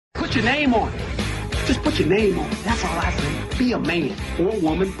Put your name on it. Just put your name on it. That's all I say. Be a man or a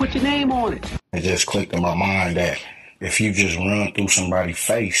woman. Put your name on it. It just clicked in my mind that if you just run through somebody's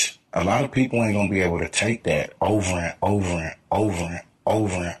face, a lot of people ain't going to be able to take that over and over and over and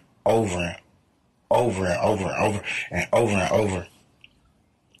over and over and over and over and over and over and over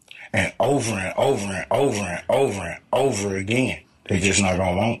and over and over and over and over and over again. They just not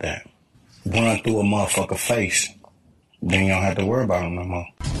going to want that. Run through a motherfucker face, then you don't have to worry about them no more.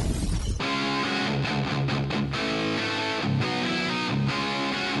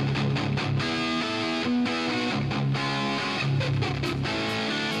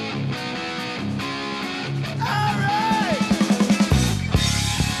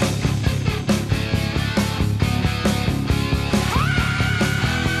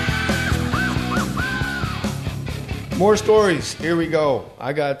 More stories. Here we go.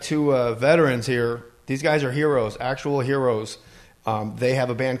 I got two veterans here. These guys are heroes, actual heroes. They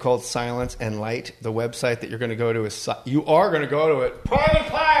have a band called Silence and Light. The website that you're going to go to is... You are going to go to it. Private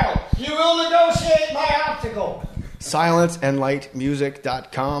Pile! You will negotiate my optical!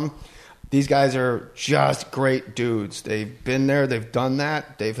 SilenceandLightMusic.com. These guys are just great dudes. They've been there. They've done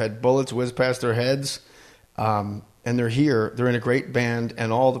that. They've had bullets whiz past their heads. And they're here. They're in a great band.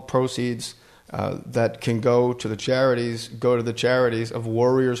 And all the proceeds... that can go to the charities of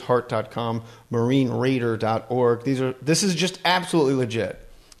warriorsheart.com, marineraider.org. This is just absolutely legit.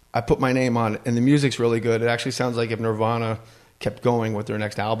 I put my name on it, and the music's really good. It actually sounds like if Nirvana kept going, what their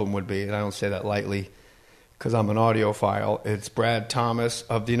next album would be, and I don't say that lightly because I'm an audiophile. It's Brad Thomas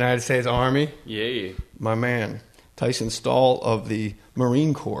of the United States Army. Yay. My man. Tyson Stahl of the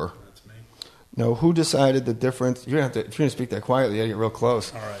Marine Corps. That's me. No, who decided the difference? You're gonna have to, if you're going to speak that quietly, you got to get real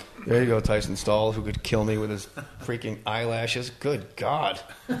close. All right. There you go, Tyson Stahl, who could kill me with his freaking eyelashes. Good God.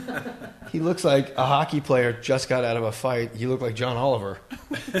 He looks like a hockey player just got out of a fight. You look like John Oliver.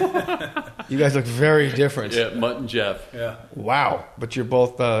 You guys look very different. Yeah, Mutt and Jeff. Yeah. Wow. But you're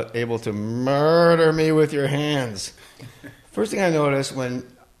both able to murder me with your hands. First thing I noticed when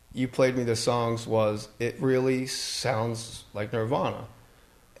you played me the songs was it really sounds like Nirvana.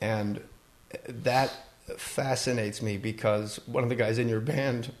 And that fascinates me because one of the guys in your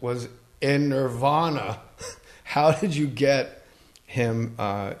band was in Nirvana. How did you get him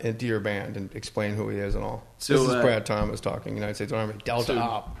into your band and explain who he is and all? So, this is Brad Thomas talking, United States Army, Delta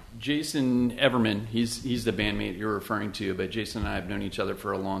Op. Jason Everman, he's the bandmate you're referring to, but Jason and I have known each other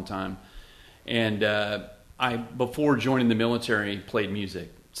for a long time. And I, before joining the military, played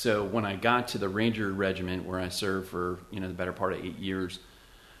music. So when I got to the Ranger Regiment, where I served for the better part of 8 years,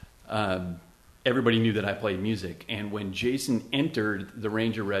 everybody knew that I played music. And when Jason entered the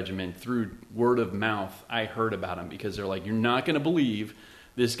Ranger Regiment, through word of mouth, I heard about him because they're like, you're not going to believe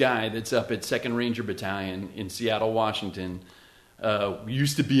this guy that's up at 2nd Ranger Battalion in Seattle, Washington,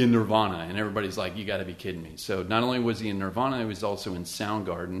 used to be in Nirvana. And everybody's like, you got to be kidding me. So not only was he in Nirvana, he was also in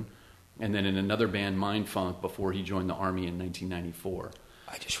Soundgarden and then in another band, Mindfunk, before he joined the Army in 1994.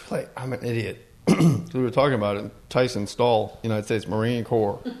 I just realized I'm an idiot. We were talking about it. Tyson Stahl, United States Marine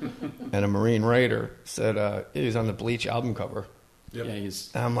Corps, and a Marine Raider said he was on the Bleach album cover. Yep. Yeah, and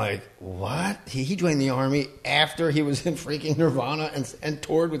I'm like, what? He joined the Army after he was in freaking Nirvana and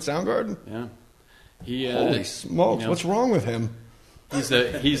toured with Soundgarden? Yeah. Holy smokes, what's wrong with him?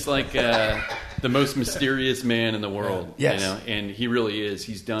 He's like the most mysterious man in the world. Yes. And he really is.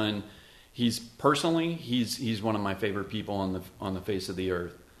 He's one of my favorite people on the face of the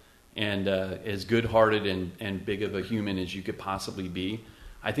earth. And as good-hearted and big of a human as you could possibly be.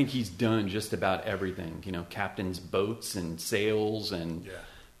 I think he's done just about everything. Captains boats and sails and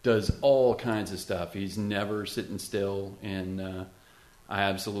does all kinds of stuff. He's never sitting still, and I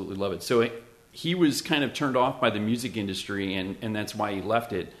absolutely love it. So he was kind of turned off by the music industry, and that's why he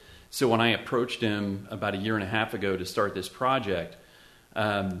left it. So when I approached him about 1.5 years ago to start this project,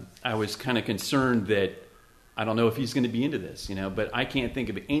 I was kind of concerned that I don't know if he's going to be into this, but I can't think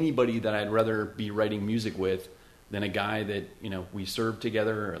of anybody that I'd rather be writing music with than a guy that, we served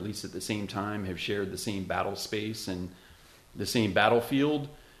together, or at least at the same time, have shared the same battle space and the same battlefield.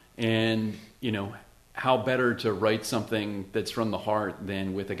 And, how better to write something that's from the heart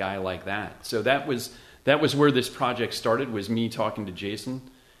than with a guy like that. So that was where this project started, was me talking to Jason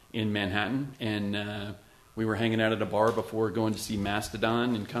in Manhattan. And we were hanging out at a bar before going to see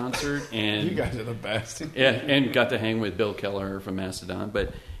Mastodon in concert. And you guys are the best. Yeah, and got to hang with Bill Keller from Mastodon.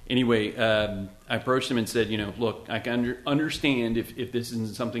 But anyway, I approached him and said, look, I can understand if this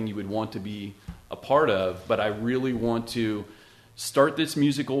isn't something you would want to be a part of, but I really want to start this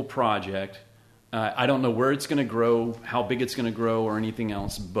musical project. I don't know where it's going to grow, how big it's going to grow, or anything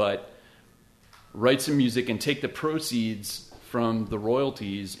else, but write some music and take the proceeds from the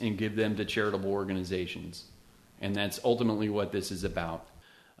royalties and give them to charitable organizations. And that's ultimately what this is about.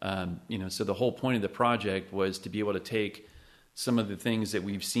 So the whole point of the project was to be able to take some of the things that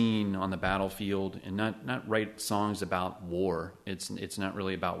we've seen on the battlefield and not write songs about war. It's not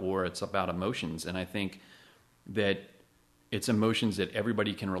really about war. It's about emotions. And I think that it's emotions that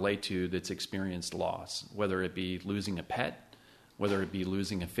everybody can relate to that's experienced loss, whether it be losing a pet, whether it be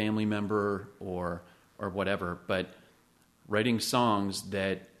losing a family member or whatever. But writing songs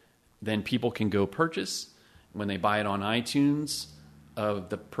that then people can go purchase when they buy it on iTunes, of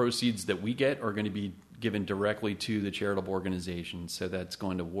the proceeds that we get are going to be given directly to the charitable organization. So that's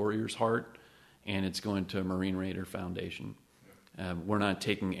going to Warrior's Heart, and it's going to Marine Raider Foundation. We're not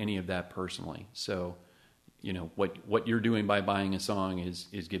taking any of that personally. So, what you're doing by buying a song is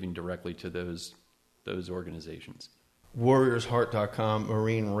giving directly to those organizations. WarriorsHeart.com,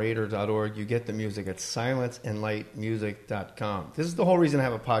 MarineRaider.org. You get the music at SilenceAndLightMusic.com. This is the whole reason I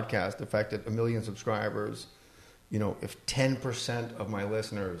have a podcast. The fact that 1 million subscribers, if 10% of my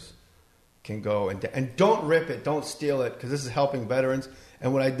listeners can go and don't rip it, don't steal it, because this is helping veterans.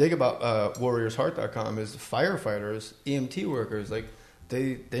 And what I dig about WarriorsHeart.com is firefighters, EMT workers, like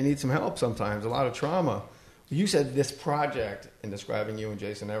they need some help sometimes, a lot of trauma. You said this project, in describing you and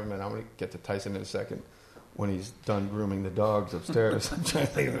Jason Everman, I'm going to get to Tyson in a second when he's done grooming the dogs upstairs. I'm trying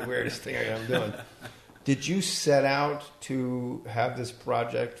to think of the weirdest thing I'm doing. Did you set out to have this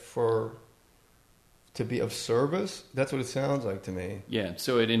project to be of service? That's what it sounds like to me. Yeah,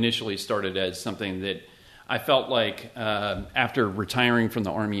 so it initially started as something that I felt like after retiring from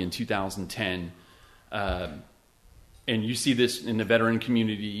the Army in 2010, and you see this in the veteran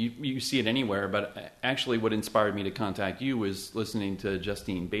community, you see it anywhere, but actually what inspired me to contact you was listening to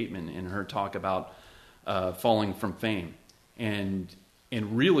Justine Bateman and her talk about falling from fame. And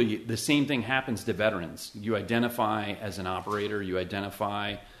really the same thing happens to veterans. You identify as an operator, you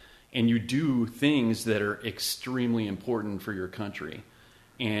identify and you do things that are extremely important for your country.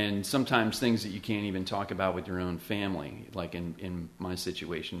 And sometimes things that you can't even talk about with your own family, like in my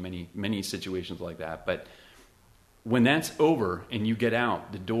situation, many situations like that. But when that's over and you get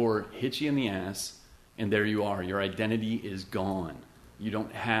out, the door hits you in the ass, and there you are. Your identity is gone. You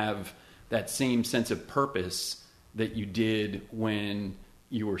don't have that same sense of purpose that you did when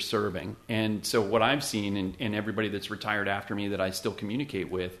you were serving. And so what I've seen, and everybody that's retired after me that I still communicate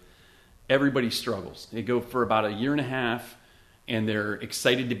with, everybody struggles. They go for about 1.5 years, and they're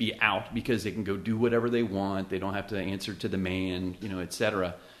excited to be out because they can go do whatever they want. They don't have to answer to the man, et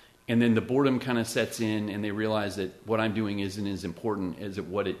cetera. And then the boredom kind of sets in, and they realize that what I'm doing isn't as important as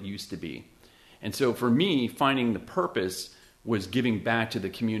what it used to be. And so for me, finding the purpose was giving back to the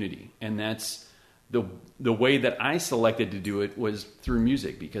community. And that's the way that I selected to do it was through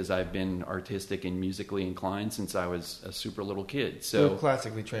music, because I've been artistic and musically inclined since I was a super little kid. So you're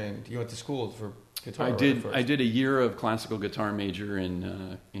classically trained. You went to school for guitar. I did. I did a year of classical guitar major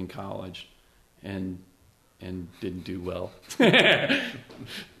in college, and didn't do well.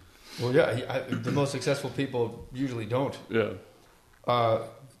 Well, yeah, the most successful people usually don't. Yeah.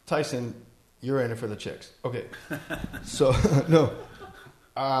 Tyson, you're in it for the chicks. Okay. So, no.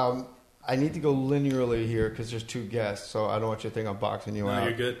 I need to go linearly here because there's 2 guests, so I don't want you to think I'm boxing you out. No,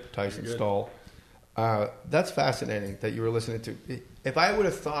 you're good. Tyson you're good. Stahl. That's fascinating that you were listening to. If I would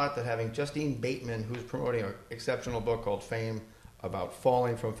have thought that having Justine Bateman, who's promoting an exceptional book called Fame, about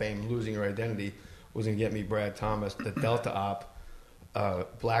falling from fame, losing your identity, was going to get me Brad Thomas, the Delta Op,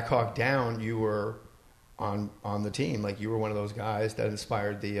 Black Hawk Down, you were on the team. Like, you were one of those guys that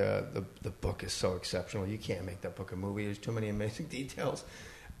inspired the book is so exceptional. You can't make that book a movie. There's too many amazing details.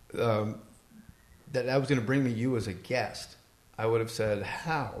 That was going to bring me you as a guest. I would have said,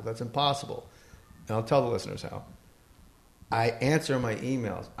 how? That's impossible. And I'll tell the listeners how. I answer my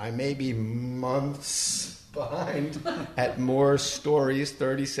emails. I may be months behind at more stories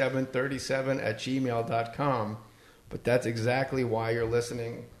 3737@gmail.com, but that's exactly why you're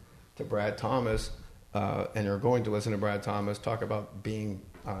listening to Brad Thomas, and you're going to listen to Brad Thomas talk about being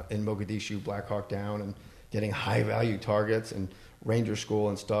in Mogadishu, Black Hawk Down, and getting high-value targets and Ranger School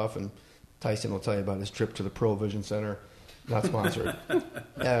and stuff. And Tyson will tell you about his trip to the Pearl Vision Center. Not sponsored.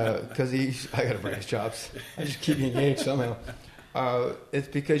 Because I got to break his chops. I just keep you engaged somehow. It's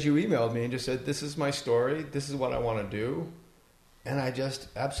because you emailed me and just said, this is my story. This is what I want to do. And I just,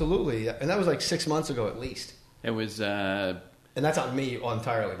 absolutely. And that was like 6 months ago at least. It was... and that's on me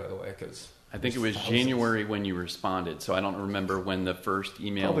entirely, by the way, because... I think it was January when you responded, so I don't remember when the first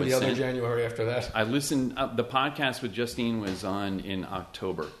email was sent. Probably the other January after that. I listened. The podcast with Justine was on in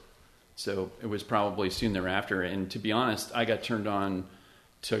October, so it was probably soon thereafter. And to be honest, I got turned on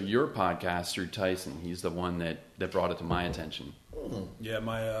to your podcast through Tyson. He's the one that brought it to my attention. Yeah,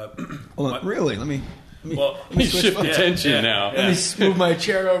 Really? Let me shift attention now. Let me move my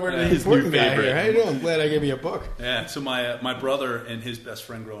chair over to the his important new guy favorite. here. How you doing? I'm glad I gave you a book. Yeah, so my brother and his best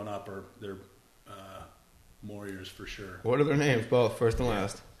friend growing up they're Warriors for sure. What are their names? Both, first and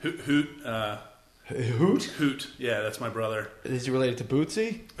last. Hoot. Hoot? Yeah, that's my brother. Is he related to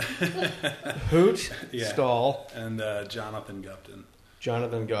Bootsy? Hoot? Yeah. Stall. And Jonathan Gupton.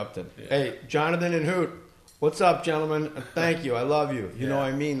 Jonathan Gupton. Yeah. Hey, Jonathan and Hoot. What's up, gentlemen? Thank you. I love you. You know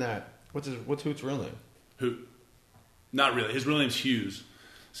I mean that. What's Hoot's real name? Hoot. Not really. His real name's Hughes.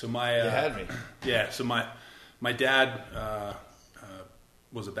 So my You had me. Yeah. So my dad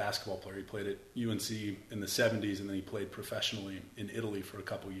was a basketball player. He played at UNC in the 70s, and then he played professionally in Italy for a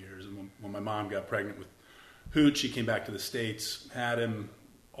couple years. And when my mom got pregnant with Hoot, she came back to the States, had him.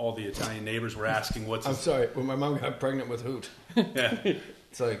 All the Italian neighbors were asking, I'm sorry. When my mom got pregnant with Hoot, Yeah.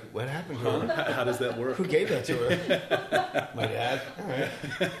 it's like, what happened to her? How does that work? Who gave that to her? My dad. All right.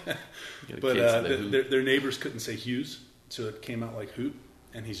 But their neighbors couldn't say Hughes, so it came out like Hoot,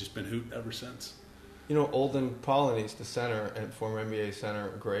 and he's just been Hoot ever since. You know, Olden Polynice, the center and former NBA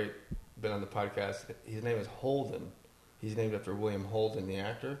center, great, been on the podcast. His name is Holden. He's named after William Holden, the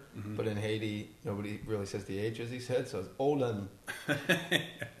actor. Mm-hmm. But in Haiti, nobody really says the H as he said, so it's Olden.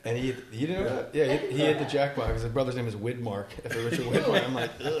 And he didn't know that? Yeah, he hit the jackpot because his brother's name is Widmark, after Richard Widmark. I'm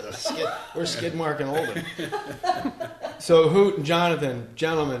like, ugh, where's Skidmark and Olden? So Hoot and Jonathan,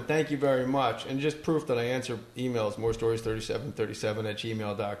 gentlemen, thank you very much. And just proof that I answer emails,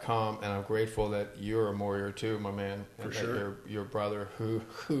 morestories3737@gmail.com. And I'm grateful that you're a Warrior too, my man. For and sure. That your brother,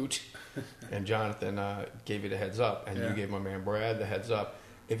 Hoot, and Jonathan gave you the heads up. And you gave my man Brad the heads up.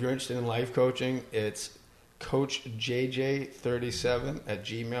 If you're interested in life coaching, it's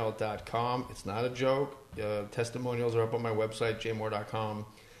CoachJJ37@gmail.com. It's not a joke. Testimonials are up on my website, jmore.com.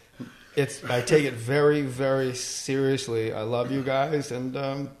 I take it very, very seriously. I love you guys,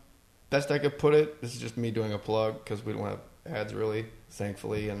 and best I could put it, this is just me doing a plug because we don't have ads really,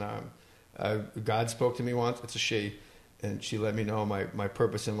 thankfully. And God spoke to me once. It's a she, and she let me know my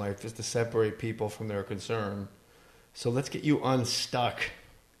purpose in life is to separate people from their concern. So let's get you unstuck.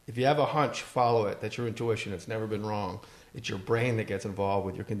 If you have a hunch, follow it. That's your intuition. It's never been wrong. It's your brain that gets involved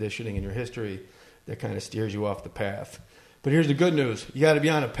with your conditioning and your history that kind of steers you off the path. But here's the good news. You got to be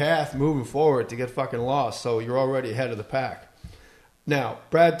on a path moving forward to get fucking lost, so you're already ahead of the pack. Now,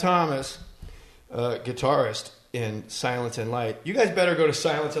 Brad Thomas, guitarist in Silence and Light. You guys better go to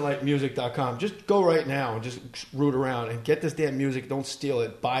silenceandlightmusic.com. Just go right now and just root around and get this damn music. Don't steal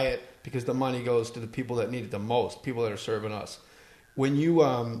it. Buy it, because the money goes to the people that need it the most, people that are serving us. When you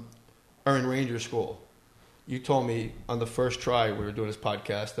are in Ranger School, you told me on the first try we were doing this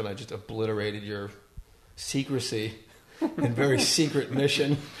podcast that I just obliterated your secrecy and very secret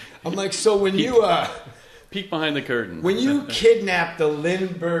mission. I'm like, so when you peek behind the curtain, when you kidnapped the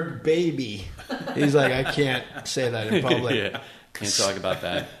Lindbergh baby, he's like, I can't say that in public. Yeah, can't talk about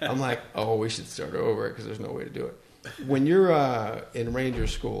that. I'm like, oh, we should start over because there's no way to do it. When you're in Ranger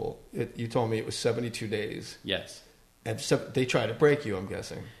School, you told me it was 72 days. Yes. And so they try to break you, I'm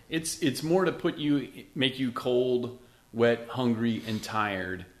guessing. It's more to make you cold, wet, hungry, and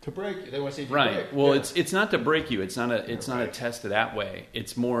tired. To break you, they want to see if you Right. break. Well, Yeah. it's not to break you. It's not a test that way.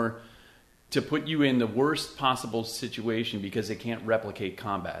 It's more to put you in the worst possible situation because they can't replicate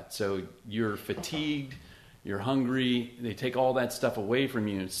combat. So you're fatigued, you're hungry. They take all that stuff away from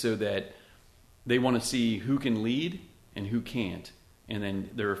you so that they want to see who can lead and who can't. And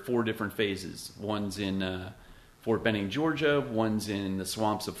then there are 4 different phases. One's in Fort Benning, Georgia. One's in the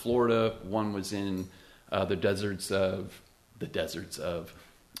swamps of Florida. One was in the deserts of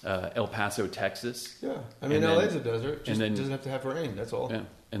El Paso, Texas. Yeah, I mean, And LA's then- a desert. Just and then- doesn't have to have rain. That's all. Yeah,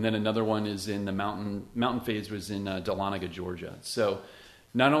 and then another one is in the mountain phase was in Dahlonega, Georgia. So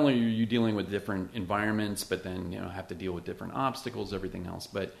not only are you dealing with different environments, but then have to deal with different obstacles, everything else.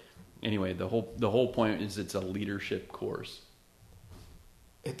 But anyway, the whole point is it's a leadership course.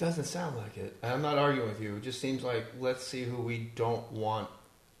 It doesn't sound like it. I'm not arguing with you. It just seems like let's see who we don't want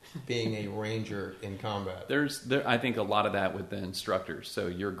being a ranger in combat. I think a lot of that with the instructors. So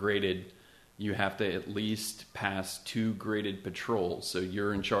you're graded. You have to at least pass 2 graded patrols. So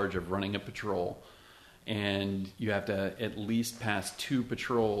you're in charge of running a patrol. And you have to at least pass 2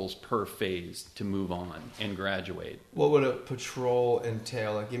 patrols per phase to move on and graduate. What would a patrol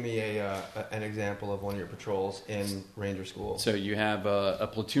entail? Like, give me an example of one of your patrols in Ranger School. So you have a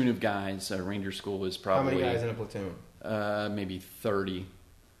platoon of guys. Ranger School is probably... How many guys in a platoon? Maybe 30.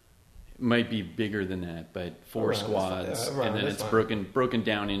 Might be bigger than that, but 4 Around, squads. yeah, around, and then that's it's fine. broken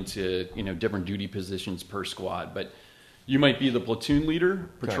down into different duty positions per squad. But You might be the platoon leader,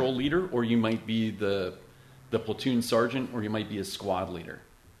 patrol leader, or you might be the platoon sergeant, or you might be a squad leader.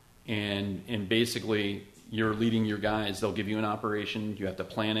 And basically, you're leading your guys. They'll give you an operation. You have to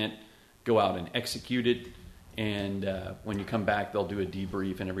plan it, go out and execute it. And when you come back, they'll do a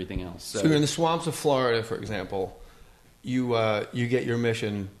debrief and everything else. So you're in the swamps of Florida, for example. You get your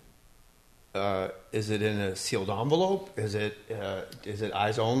mission. Is it in a sealed envelope? Is it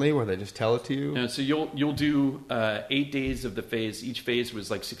eyes only, where they just tell it to you? No, so you'll do 8 days of the phase. Each phase was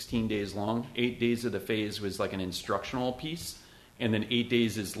like 16 days long. 8 days of the phase was like an instructional piece, and then 8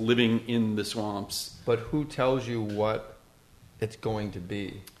 days is living in the swamps. But who tells you what it's going to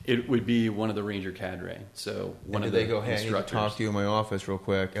be? It would be one of the Ranger cadre. So one of the they go, hey, I need to talk to you in my office real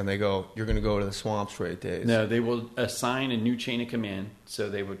quick, and they go, you're going to go to the swamps for 8 days. No, they will assign a new chain of command. So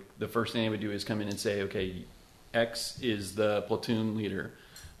the first thing they would do is come in and say, okay, X is the platoon leader,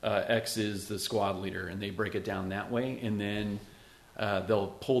 X is the squad leader, and they break it down that way. And then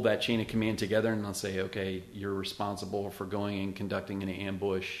they'll pull that chain of command together, and they'll say, okay, you're responsible for going and conducting an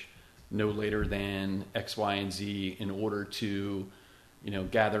ambush no later than X, Y, and Z in order to,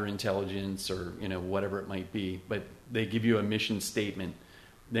 gather intelligence or, whatever it might be. But they give you a mission statement.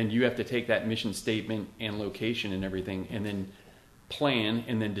 Then you have to take that mission statement and location and everything, and then plan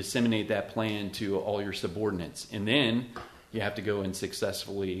and then disseminate that plan to all your subordinates. And then you have to go and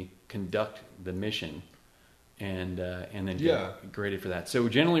successfully conduct the mission and then get graded for that. So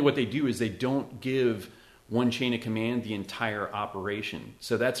generally what they do is they don't give one chain of command the entire operation.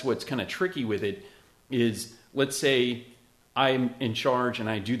 So that's what's kind of tricky with it is, let's say I'm in charge and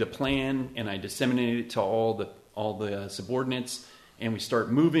I do the plan and I disseminate it to all the subordinates, and we start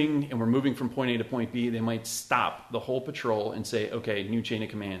moving and we're moving from point A to point B. They might stop the whole patrol and say, okay, new chain of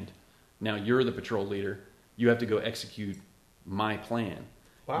command. Now you're the patrol leader. You have to go execute my plan.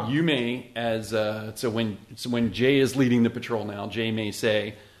 Wow. You may, so when Jay is leading the patrol now, Jay may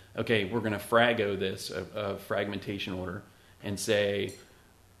say, okay, we're going to frago this, a fragmentation order, and say,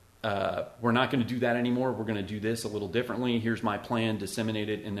 we're not going to do that anymore. We're going to do this a little differently. Here's my plan, disseminate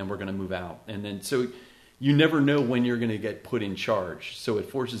it, and then we're going to move out. And then, so you never know when you're going to get put in charge. So it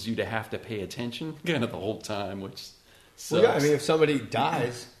forces you to have to pay attention kind of the whole time, which sucks. Well, yeah, I mean, if somebody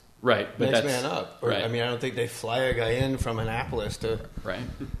dies, right, but next man up. Or, right. I mean, I don't think they fly a guy in from Annapolis to... Right.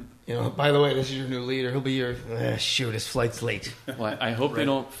 By the way, this is your new leader. He'll be your... shoot, his flight's late. Well, I hope they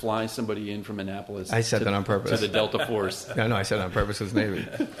don't fly somebody in from Annapolis. I said that on purpose. To the Delta Force. No, I said it on purpose. It was Navy.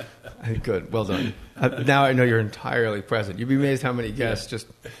 Good. Well done. Now I know you're entirely present. You'd be amazed how many guests just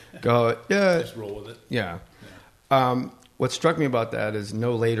go, yeah. Just roll with it. Yeah. What struck me about that is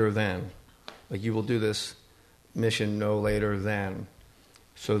no later than. Like, you will do this mission no later than.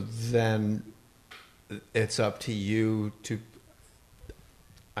 So then it's up to you to...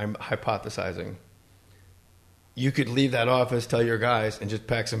 I'm hypothesizing. You could leave that office, tell your guys, and just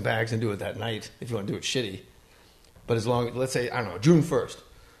pack some bags and do it that night if you want to do it shitty. But as long, let's say, I don't know, June 1st.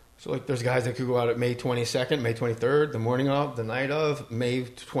 So like there's guys that could go out at May 22nd, May 23rd, the morning of, the night of, May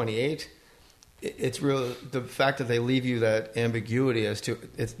 28th. It's real, the fact that they leave you that ambiguity as to,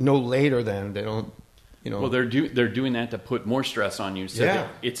 it's no later than, they don't, Well, they're doing that to put more stress on you. So that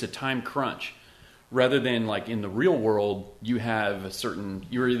it's a time crunch. Rather than like in the real world, you have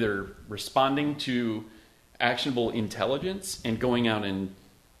you're either responding to actionable intelligence and going out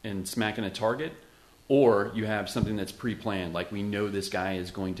and smacking a target, or you have something that's pre-planned. Like, we know this guy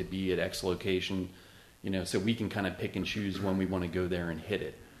is going to be at X location, so we can kind of pick and choose when we want to go there and hit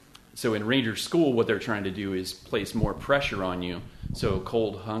it. So in Ranger School, what they're trying to do is place more pressure on you. So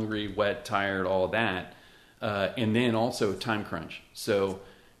cold, hungry, wet, tired, all of that. And then also time crunch. So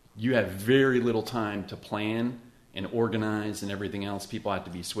you have very little time to plan and organize and everything else. People have to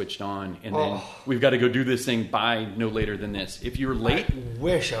be switched on. And then we've got to go do this thing by no later than this. If you're late... I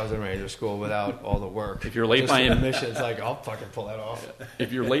wish I was in Ranger School without all the work. If you're late by a mission, it's like, I'll fucking pull that off.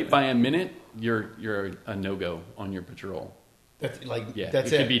 If you're late by a minute, you're a no-go on your patrol. That's it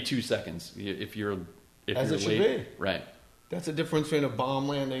could be 2 seconds. If you're As it should late, be. Right. That's the difference between a bomb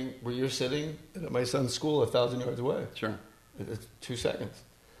landing where you're sitting and at my son's school 1,000 yards away. Sure. It's 2 seconds.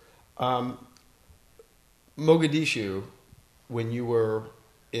 Mogadishu, when you were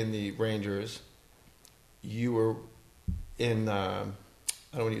in the Rangers, you were in, I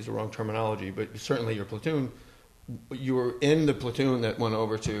don't want to use the wrong terminology, but certainly your platoon, you were in the platoon that went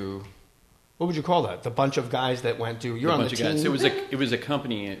over to, what would you call that? The bunch of guys that went to, you're on the team. So it was a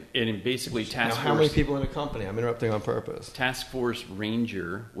company, and basically task force. How many people in a company? I'm interrupting on purpose. Task Force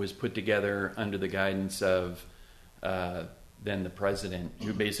Ranger was put together under the guidance of then the president,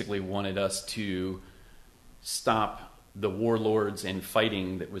 who basically wanted us to stop the warlords and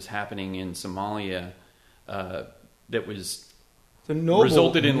fighting that was happening in Somalia that was It's a noble,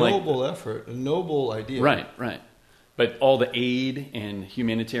 resulted in noble effort, a noble idea. right. But all the aid and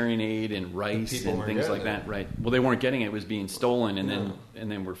humanitarian aid and rice and weren't things getting like that, right? Well, they weren't getting it; it was being stolen, and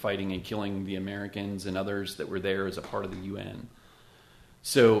then we're fighting and killing the Americans and others that were there as a part of the UN.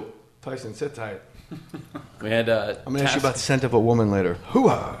 So Tyson, sit tight. we had I'm going to ask you about the scent of a woman later.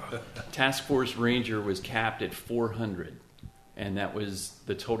 Hoo-ah! Task Force Ranger was capped at 400, and that was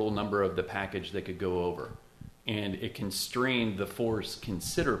the total number of the package that could go over. And it constrained the force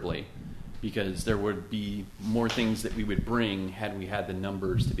considerably because there would be more things that we would bring had we had the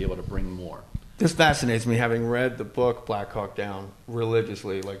numbers to be able to bring more. This fascinates me, having read the book Black Hawk Down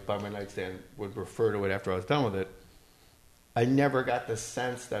religiously, like by my nightstand, would refer to it after I was done with it. I never got the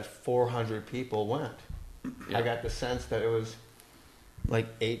sense that 400 people went. Yeah. I got the sense that it was like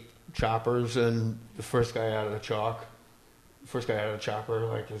 8 choppers and the first guy out of the chopper,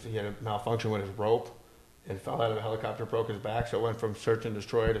 like he had a malfunction with his rope and fell out of a helicopter, broke his back, so it went from search and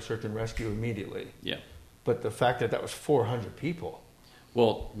destroy to search and rescue immediately. Yeah. But the fact that was 400 people.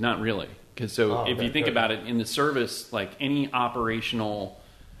 Well, not really. Because if you think about it, in the service, like any operational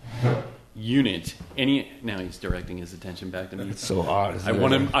unit, now he's directing his attention back to me. It's so odd. I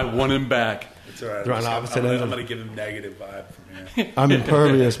want him back. It's all right. They're on opposite ends. I'm going to give him negative vibe from here. I'm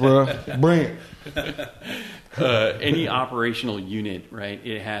impervious, bro. Bring it. Any operational unit, right?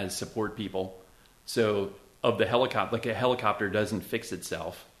 It has support people. So of the helicopter, like a helicopter doesn't fix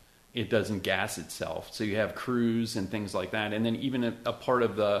itself. It doesn't gas itself. So you have crews and things like that. And then even a part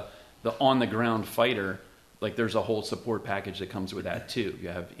of the on-the-ground fighter, like there's a whole support package that comes with that too. You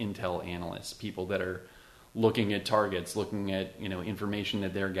have intel analysts, people that are looking at targets, looking at information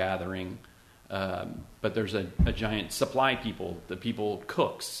that they're gathering. But there's a giant supply people, the people,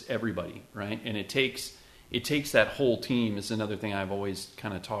 cooks, everybody, right? And it takes that whole team. Is another thing I've always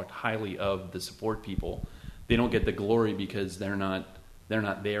kind of talked highly of the support people. They don't get the glory because they're not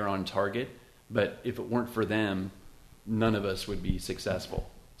there on target. But if it weren't for them, none of us would be successful.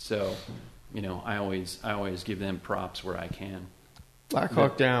 So, I always give them props where I can. Black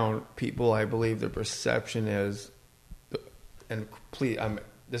Hawk Down, people, I believe the perception is, and please,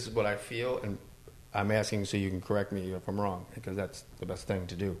 this is what I feel, and I'm asking so you can correct me if I'm wrong, because that's the best thing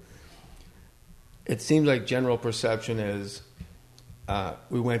to do. It seems like general perception is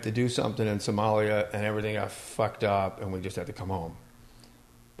we went to do something in Somalia and everything got fucked up and we just had to come home.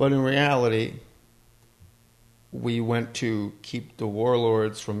 But in reality, we went to keep the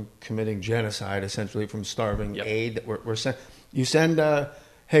warlords from committing genocide, essentially from starving aid. That you send,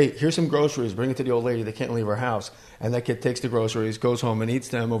 hey, here's some groceries, bring it to the old lady that can't leave her house. And that kid takes the groceries, goes home and eats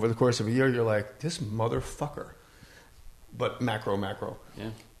them over the course of a year. You're like, this motherfucker. But macro.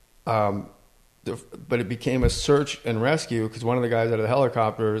 Yeah. But it became a search and rescue because one of the guys out of the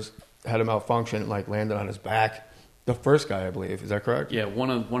helicopters had a malfunction, like landed on his back. The first guy, I believe, is that correct? Yeah, one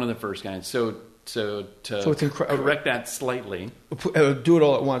of the first guys. So it's correct that slightly. Do it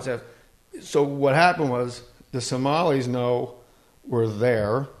all at once. So what happened was the Somalis know we're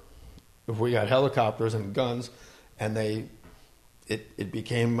there. If we got helicopters and guns, and it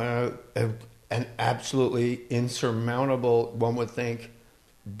became an absolutely insurmountable, one would think,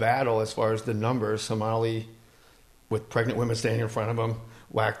 battle as far as the numbers. Somali with pregnant women standing in front of them,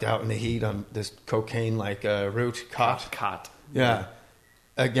 whacked out in the heat on this cocaine-like root, cot. Yeah,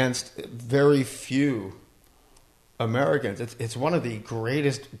 against very few Americans. It's one of the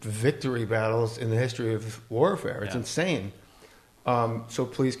greatest victory battles in the history of warfare. It's insane. So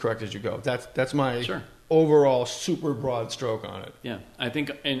please correct as you go. That's my overall super broad stroke on it. Yeah, I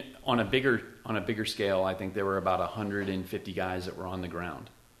think on a bigger scale, I think there were about 150 guys that were on the ground.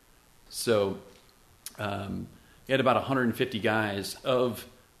 So you had about 150 guys of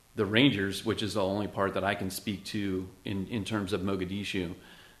the Rangers, which is the only part that I can speak to in terms of Mogadishu.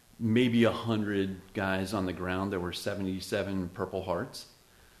 Maybe 100 guys on the ground. There were 77 Purple Hearts.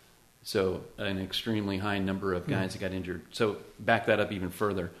 So an extremely high number of guys that got injured. So back that up even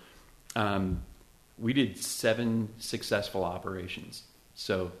further. We did 7 successful operations.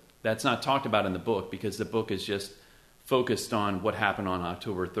 So that's not talked about in the book because the book is just focused on what happened on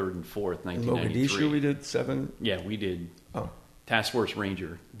October 3rd and 4th, 1993. In Mogadishu we did 7? Yeah, we did. Oh. Task Force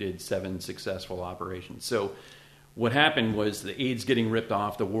Ranger did 7 successful operations. So what happened was the aid's getting ripped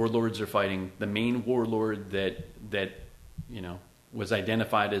off. The warlords are fighting. The main warlord that was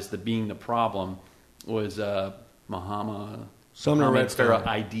identified as being the problem was Mohammed Farah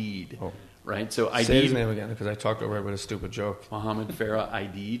Aidid. Oh. Right? So Aidid, say his name again because I talked over it with a stupid joke. Mohammed Farah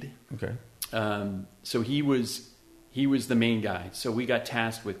Aidid. Okay. So he was the main guy. So we got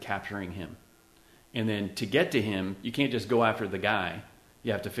tasked with capturing him. And then to get to him, you can't just go after the guy.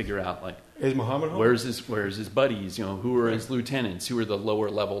 You have to figure out like Is Muhammad home? where's his buddies? You know, who are his lieutenants? Who are the lower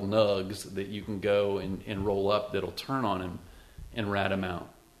level nugs that you can go and roll up that'll turn on him and rat him out?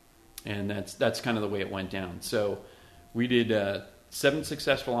 And that's kind of the way it went down. So we did 7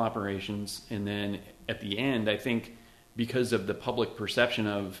 successful operations, and then at the end, I think because of the public perception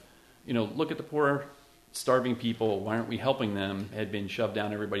of, you know, look at the poor starving people, why aren't we helping them, had been shoved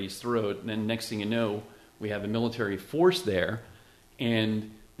down everybody's throat. And then next thing you know, we have a military force there,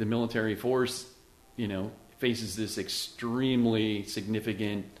 and the military force, you know, faces this extremely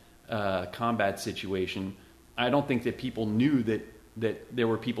significant combat situation. I don't think that people knew that there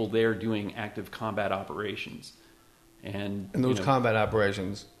were people there doing active combat operations. And those you know, combat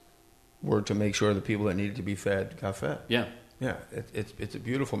operations were to make sure the people that needed to be fed got fed. Yeah. Yeah, it's a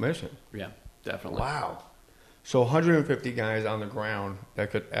beautiful mission. Yeah, definitely. Wow. So 150 guys on the ground that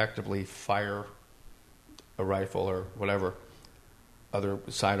could actively fire a rifle or whatever other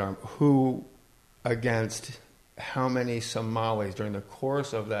sidearm. Who against how many Somalis during the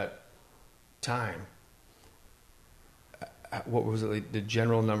course of that time? What was it, the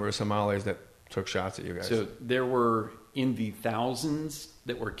general number of Somalis that took shots at you guys? So there were in the thousands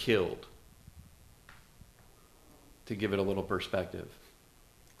that were killed, to give it a little perspective.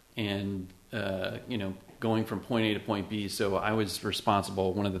 And, you know, going from point A to point B, so I was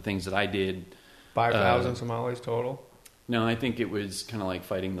responsible. One of the things that I did... 5,000 Somalis total? No, I think it was kind of like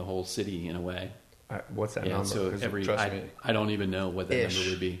fighting the whole city in a way. What's that Yeah, number? so 'Cause every I don't even know what that Ish. number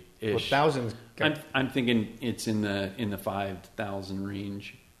would be. Well, Ish. thousands. I'm thinking it's in the 5,000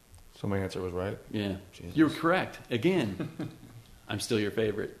 range. So my answer was right. Yeah, Jesus. you're correct. Again, I'm still your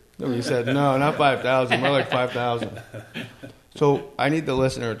favorite. No, you said no, not 5,000, more like 5,000. So I need the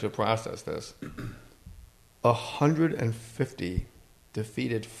listener to process this. 150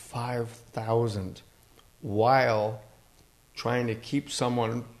 defeated 5,000 while trying to keep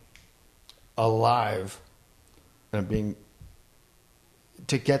someone alive and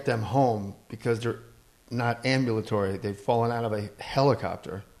to get them home because they're not ambulatory. They've fallen out of a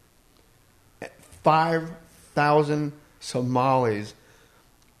helicopter. 5,000 Somalis.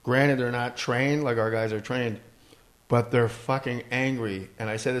 Granted, they're not trained like our guys are trained, but they're fucking angry. And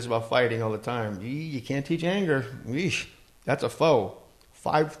I say this about fighting all the time. You can't teach anger. Yeesh. That's a foe.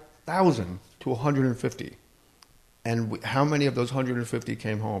 5,000 to 150. And how many of those 150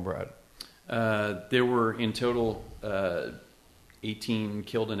 came home, Brad? There were in total 18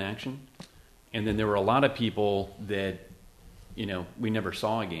 killed in action. And then there were a lot of people that, you know, we never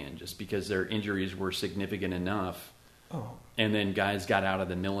saw again just because their injuries were significant enough. Oh. And then guys got out of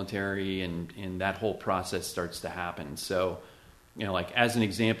the military, and that whole process starts to happen. So, you know, like as an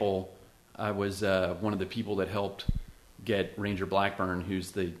example, I was one of the people that helped get Ranger Blackburn,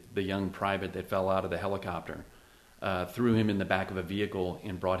 who's the young private that fell out of the helicopter, threw him in the back of a vehicle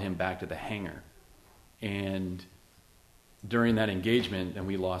and brought him back to the hangar. And during that engagement, and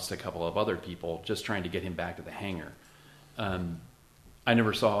we lost a couple of other people just trying to get him back to the hangar. I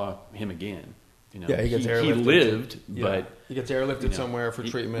never saw him again. You know, Yeah, he gets he airlifted. lived, but he gets airlifted you know, somewhere for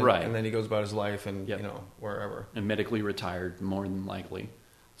treatment, right. and then he goes about his life and Yep. you know wherever. and medically retired more than likely.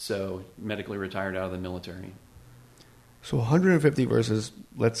 So medically retired out of the military. So 150 versus,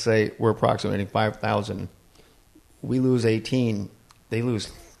 let's say, we're approximating 5,000. We lose 18. They lose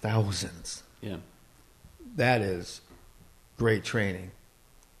thousands. Yeah. That is great training.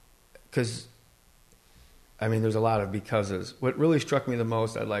 Because, I mean, there's a lot of becauses. What really struck me the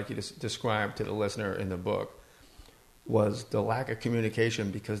most, I'd like you to describe to the listener in the book, was the lack of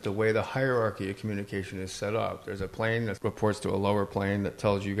communication, because the way the hierarchy of communication is set up. There's a plane that reports to a lower plane that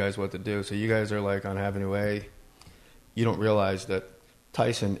tells you guys what to do. So you guys are like on Avenue A. You don't realize that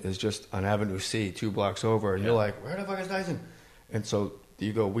Tyson is just on Avenue C, 2 blocks over. And you're like, where the fuck is Tyson? And so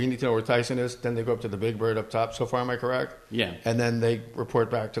you go, we need to know where Tyson is. Then they go up to the big bird up top. So far, am I correct? Yeah. And then they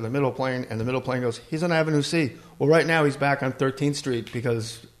report back to the middle plane, and the middle plane goes, he's on Avenue C. Well, right now he's back on 13th Street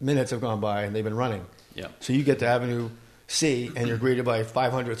because minutes have gone by and they've been running. Yeah. So you get to Avenue C, and you're greeted by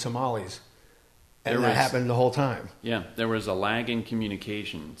 500 Somalis. And that happened the whole time. Yeah, there was a lag in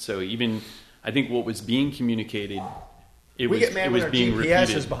communication. So even, I think what was being communicated, it We was, get mad it when was our being GPS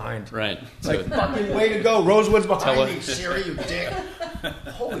repeated. is behind. Right. It's like, fucking way to go. Rosewood's behind me. Tele- Siri, you dick.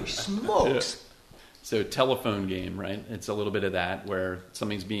 Holy smokes. So telephone game, right? It's a little bit of that where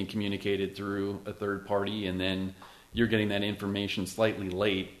something's being communicated through a third party, and then you're getting that information slightly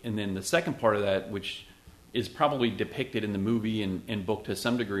late. And then the second part of that, which is probably depicted in the movie and book to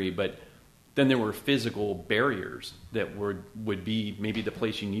some degree, but then there were physical barriers that would be maybe the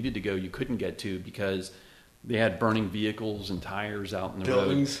place you needed to go you couldn't get to because they had burning vehicles and tires out in the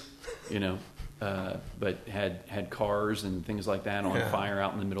Buildings. road. You know, but had cars and things like that on Yeah. fire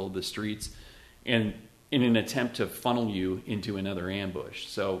out in the middle of the streets, and in an attempt to funnel you into another ambush.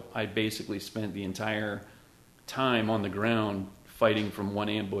 So I basically spent the entire time on the ground fighting from one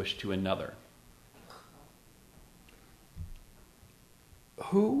ambush to another.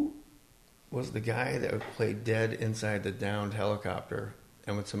 Who was the guy that played dead inside the downed helicopter,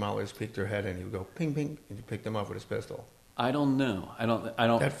 and when Somalis peeked their head in, he would go ping ping, and you picked them up with his pistol? I don't know. I don't.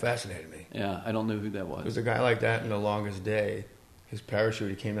 That fascinated me. Yeah, I don't know who that was. There's a guy like that in The Longest Day. His parachute,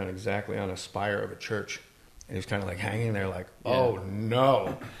 he came down exactly on a spire of a church, and he was kind of like hanging there, like, oh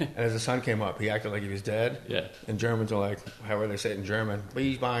no! And as the sun came up, he acted like he was dead. Yeah. And Germans are like, however they say it in German,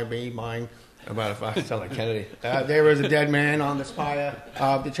 be mine. About if I sound like Kennedy. There was a dead man on the spire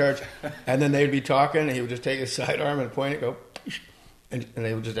of the church, and then they'd be talking, and he would just take his sidearm and point it, go, and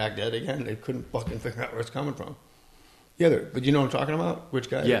they would just act dead again. They couldn't fucking figure out where it's coming from. Yeah, but you know what I'm talking about? Which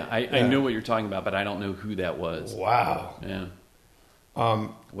guy? Yeah, I know what you're talking about, but I don't know who that was. Wow. Yeah.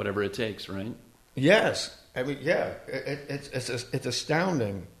 Whatever it takes, right? Yes, I mean, yeah, it's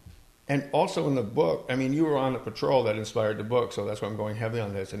astounding, and also in the book. I mean, you were on the patrol that inspired the book, so that's why I'm going heavy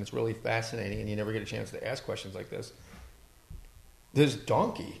on this, and it's really fascinating. And you never get a chance to ask questions like this. This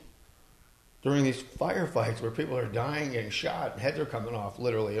donkey during these firefights where people are dying, getting shot, and heads are coming off,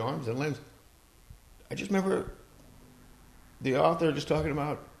 literally arms and limbs. I just remember the author just talking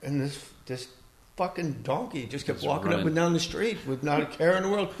about, and this fucking donkey just kept walking up and down the street with not a care in the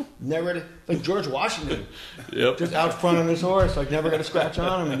world. Never, like George Washington, Yep. just out front on his horse, like never got a scratch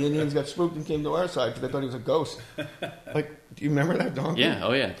on him. And the Indians got spooked and came to our side because they thought he was a ghost. Like, do you remember that donkey? Yeah.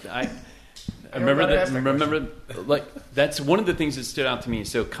 Oh, yeah. I remember gotta that. ask that Remember, like that's one of the things that stood out to me.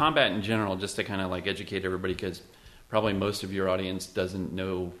 So, combat in general, just to kind of like educate everybody, because probably most of your audience doesn't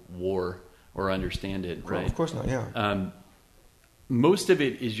know war or understand it, right? Well, of course not. Yeah. Most of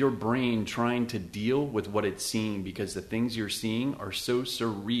it is your brain trying to deal with what it's seeing, because the things you're seeing are so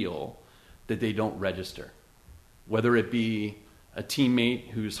surreal that they don't register. Whether it be a teammate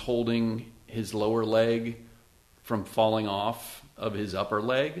who's holding his lower leg from falling off of his upper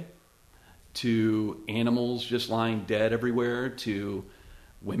leg, to animals just lying dead everywhere, to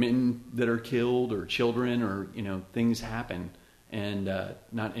women that are killed, or children, or things happen, and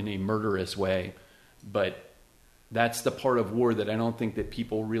not in a murderous way, but that's the part of war that I don't think that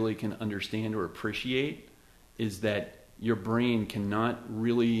people really can understand or appreciate, is that your brain cannot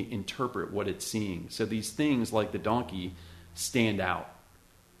really interpret what it's seeing. So these things like the donkey stand out.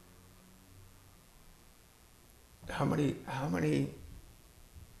 How many?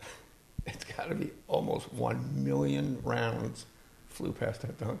 It's got to be almost 1 million rounds flew past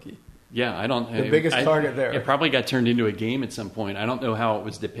that donkey. Yeah, I don't. The biggest target there. It probably got turned into a game at some point. I don't know how it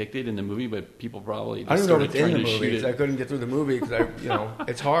was depicted in the movie, but people probably just I don't know if started it's in trying the to shoot movie. it. 'Cause I couldn't get through the movie because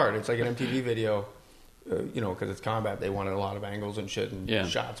it's hard. It's like an MTV video, because it's combat. They wanted a lot of angles and shit and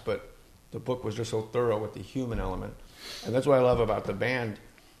shots, but the book was just so thorough with the human element, and that's what I love about the band.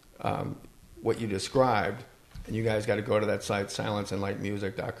 What you described, and you guys got to go to that site,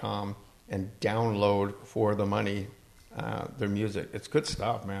 silenceandlightmusic.com, and download for the money their music. It's good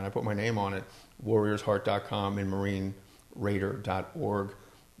stuff, man. I put my name on it. warriorsheart.com and marineraider.org.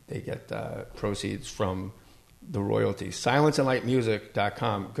 They get proceeds from the royalties.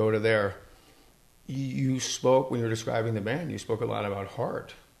 Silenceandlightmusic.com. Go to there. You spoke, when you were describing the band, you spoke a lot about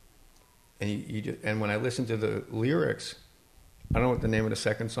heart. And when I listened to the lyrics, I don't know what the name of the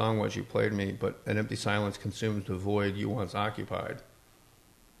second song was you played me, but an empty silence consumes the void you once occupied.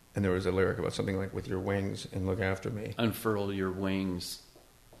 And there was a lyric about something like, with your wings and look after me. Unfurl your wings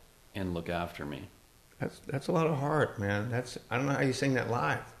and look after me. That's a lot of heart, man. I don't know how you sing that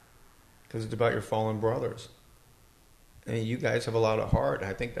live, because it's about your fallen brothers. I mean, you guys have a lot of heart.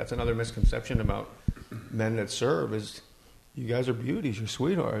 I think that's another misconception about men that serve, is you guys are beauties, you're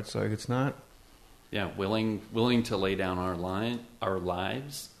sweethearts. Like, it's not. Yeah, willing to lay down our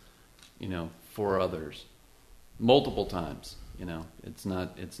lives, for others, multiple times. It's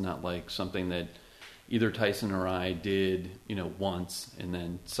not like something that either Tyson or I did, once and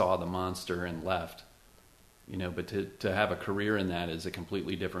then saw the monster and left. But to have a career in that is a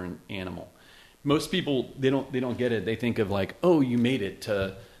completely different animal. Most people, they don't get it. They think of like, oh, you made it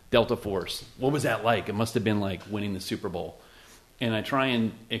to Delta Force. What was that like? It must have been like winning the Super Bowl. And I try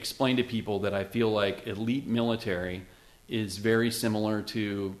and explain to people that I feel like elite military is very similar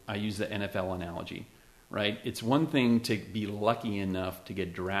to, I use the NFL analogy, right? It's one thing to be lucky enough to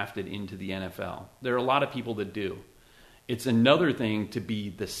get drafted into the NFL. There are a lot of people that do. It's another thing to be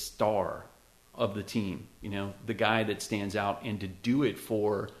the star of the team, the guy that stands out, and to do it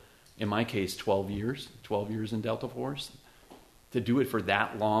for, in my case, 12 years in Delta Force. To do it for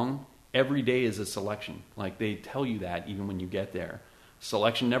that long every day is a selection. Like they tell you that even when you get there.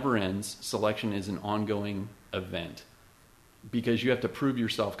 Selection never ends. Selection is an ongoing event because you have to prove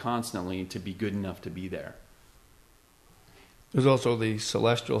yourself constantly to be good enough to be there. There's also the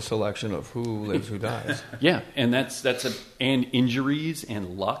celestial selection of who lives, who dies. Yeah, and and injuries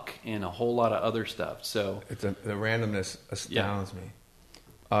and luck and a whole lot of other stuff. So The randomness astounds me.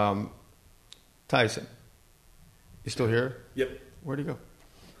 Tyson, you still here? Yep. Where'd he go?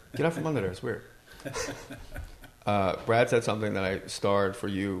 Get out from under there. It's weird. Brad said something that I starred for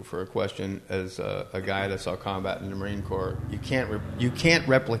you for a question as a guy that saw combat in the Marine Corps. You can't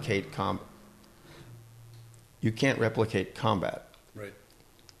replicate combat. You can't replicate combat. Right.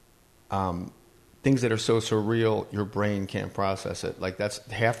 Things that are so surreal, your brain can't process it. Like that's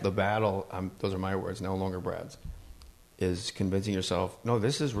half the battle. Those are my words, no longer Brad's. Is convincing yourself, no,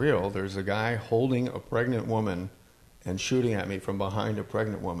 this is real. There's a guy holding a pregnant woman and shooting at me from behind a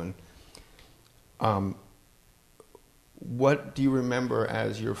pregnant woman. What do you remember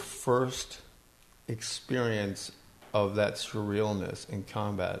as your first experience of that surrealness in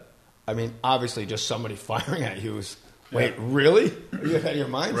combat? I mean, obviously, just somebody firing at you is, wait, really? Are you out of your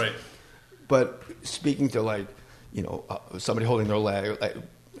mind? Right. But speaking to somebody holding their leg,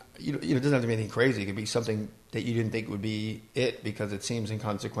 it doesn't have to be anything crazy. It could be something that you didn't think would be it because it seems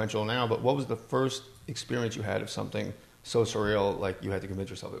inconsequential now. But what was the first experience you had of something so surreal, like you had to convince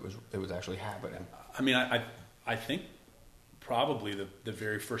yourself it was actually happening? I mean, I think probably the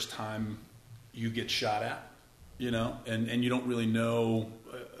very first time you get shot at, and you don't really know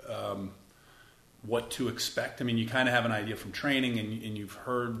what to expect. I mean, you kind of have an idea from training, and you've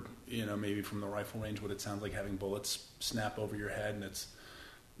heard, maybe from the rifle range what it sounds like having bullets snap over your head, and it's,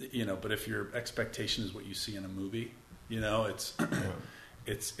 but if your expectation is what you see in a movie, it's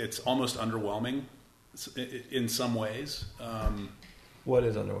it's almost underwhelming in some ways. What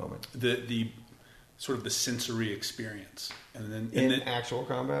is underwhelming? The sort of the sensory experience, and then in actual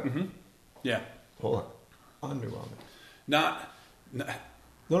combat. Mm-hmm. Yeah. Hold on. Underwhelming. No.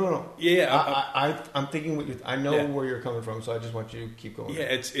 Yeah. I'm thinking what I know where you're coming from, so I just want you to keep going. Yeah,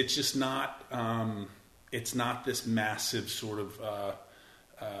 it's just not. It's not this massive sort of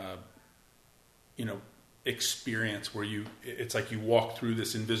experience where it's like you walk through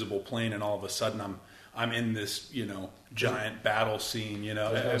this invisible plane and all of a sudden I'm in this giant battle scene. There's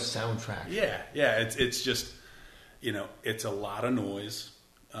no soundtrack. Yeah. It's just it's a lot of noise.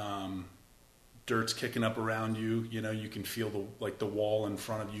 Dirt's kicking up around you. You can feel the wall in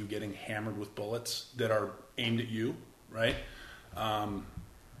front of you getting hammered with bullets that are aimed at you, right?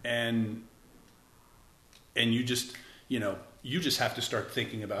 And you just have to start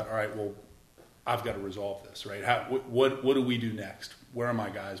thinking about, all right, well, I've got to resolve this, right? What do we do next? Where are my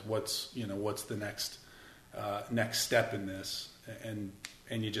guys? What's the next step in this? And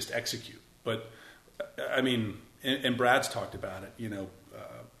you just execute. But I mean, and Brad's talked about it,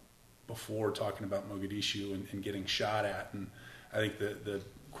 before talking about Mogadishu and getting shot at. And I think the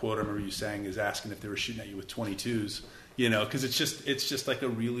quote I remember you saying is asking if they were shooting at you with 22s, because it's just like a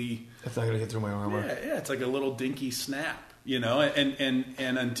really... That's not going to get through my armor. Yeah, it's like a little dinky snap,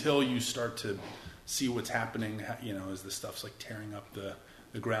 and until you start to see what's happening, as the stuff's like tearing up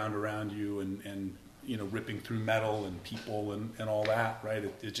the ground around you and ripping through metal and people and all that, right?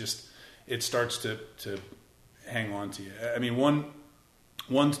 It starts to hang on to you. I mean, one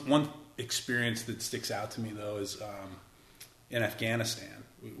experience that sticks out to me though is in Afghanistan.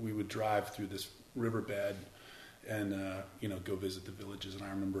 We would drive through this riverbed and go visit the villages. And I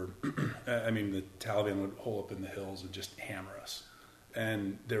remember, the Taliban would hole up in the hills and just hammer us.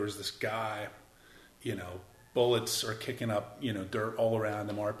 And there was this guy, bullets are kicking up, dirt all around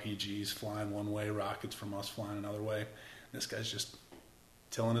him, RPGs flying one way, rockets from us flying another way. And this guy's just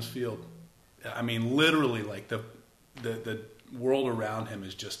tilling his field. I mean, literally, like the world around him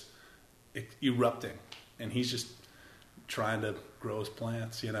is just erupting, and he's just trying to grow his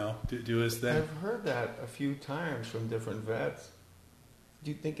plants, do his thing. I've heard that a few times from different vets.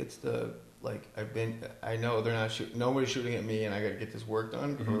 Do you think it's I know they're not shooting, nobody's shooting at me and I got to get this work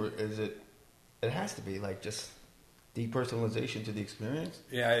done, mm-hmm. or is it has to be like just depersonalization to the experience?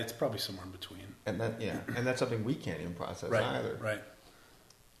 Yeah, it's probably somewhere in between. And that's something we can't even process either. Right.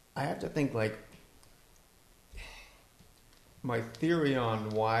 I have to think my theory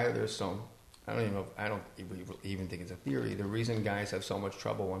on why there's I don't even think it's a theory. The reason guys have so much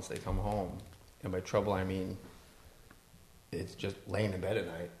trouble once they come home, and by trouble I mean it's just laying in bed at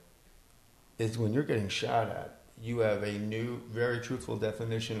night, is when you're getting shot at, you have a new, very truthful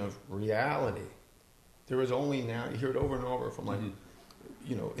definition of reality. There is only now, you hear it over and over from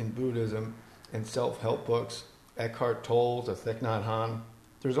in Buddhism and self-help books, Eckhart Tolle to Thich Nhat Hanh,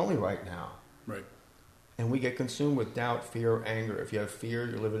 there's only right now. Right. And we get consumed with doubt, fear, anger. If you have fear,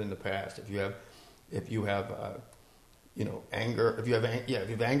 you're living in the past. If you have anger. If you have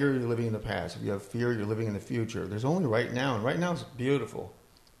anger, you're living in the past. If you have fear, you're living in the future. There's only right now, and right now is beautiful.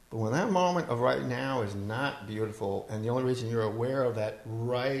 But when that moment of right now is not beautiful, and the only reason you're aware of that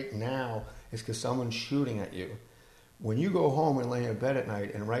right now is because someone's shooting at you. When you go home and lay in bed at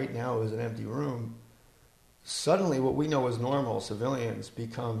night, and right now is an empty room, suddenly what we know as normal civilians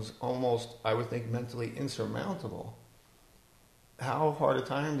becomes almost, I would think, mentally insurmountable. How hard a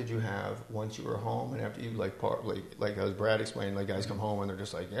time did you have once you were home and after you, like as Brad explained, like guys come home and they're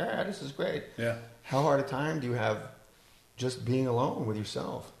just like, yeah, this is great. Yeah. How hard a time do you have just being alone with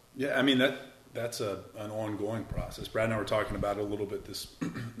yourself? Yeah, I mean, that's an ongoing process. Brad and I were talking about it a little bit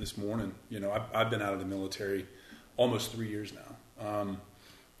this morning. You know, I've been out of the military almost 3 years now.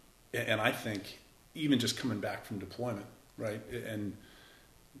 And I think even just coming back from deployment, right, and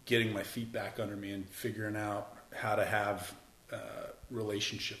getting my feet back under me and figuring out how to have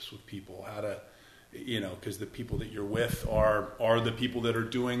relationships with people, how to, because the people that you're with are the people that are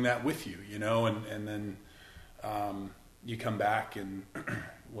doing that with you, and then you come back and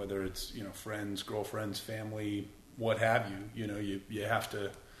whether it's, friends, girlfriends, family, what have you, you have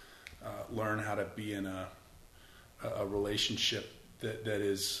to learn how to be in a relationship that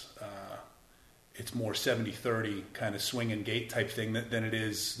is, it's more 70-30 kind of swing and gate type thing than it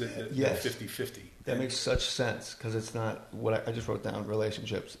is the yes. 50-50. That makes such sense because it's not what I just wrote down,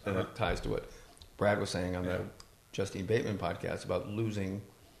 relationships, and it ties to what Brad was saying on the Justine Bateman podcast about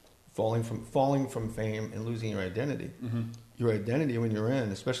falling from fame and losing your identity. Mm-hmm. Your identity when you're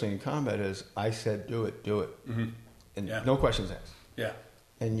in, especially in combat, is I said do it, mm-hmm. and no questions asked. Yeah.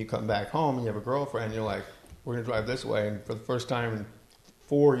 And you come back home and you have a girlfriend, and you're like, we're going to drive this way, and for the first time in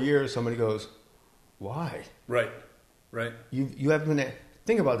 4 years, somebody goes, why? Right. You haven't been.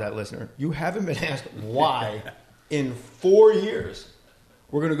 Think about that, listener. You haven't been asked why in 4 years.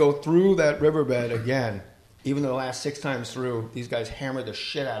 We're going to go through that riverbed again. Even though the last 6 times through, these guys hammered the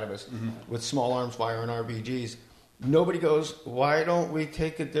shit out of us with small arms fire and RPGs. Nobody goes, why don't we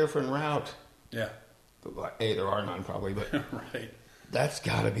take a different route? Yeah. There are none probably, but right. That's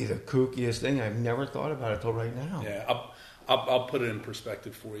got to be the kookiest thing. I've never thought about it till right now. Yeah. I'll put it in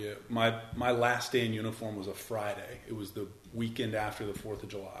perspective for you. My last day in uniform was a Friday. It was the weekend after the 4th of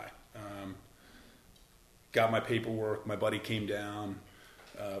July. Got my paperwork. My buddy came down,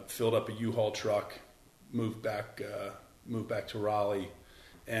 filled up a U-Haul truck, moved back to Raleigh,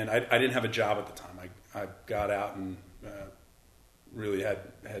 and I didn't have a job at the time. I got out and really had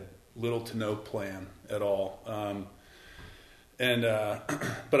little to no plan at all. But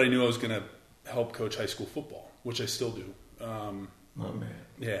I knew I was going to help coach high school football, which I still do. Oh man.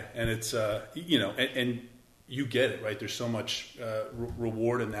 Yeah, and it's and you get it, right? There's so much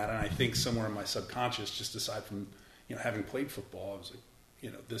reward in that, and I think somewhere in my subconscious, just aside from having played football, I was like,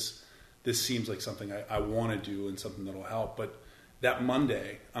 this seems like something I want to do and something that'll help. But that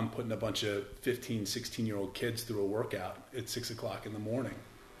Monday, I'm putting a bunch of 15, 16-year-old kids through a workout at 6 o'clock in the morning,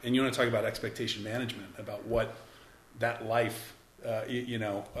 and you want to talk about expectation management, about what that life.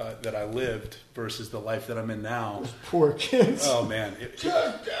 That I lived versus the life that I'm in now. Those poor kids. Oh man,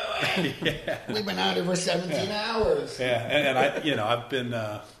 yeah. We've been out here for 17 hours. Yeah, and I've been.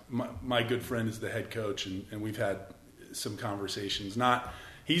 My good friend is the head coach, and we've had some conversations.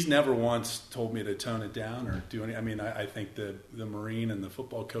 He's never once told me to tone it down or do any. I mean, I think the Marine and the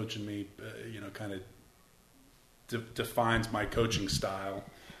football coach in me, kind of defines my coaching style,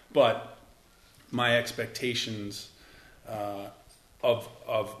 but my expectations.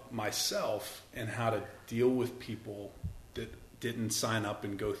 Of myself and how to deal with people that didn't sign up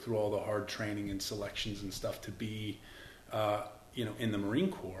and go through all the hard training and selections and stuff to be, in the Marine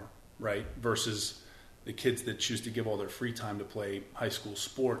Corps, right? Versus the kids that choose to give all their free time to play high school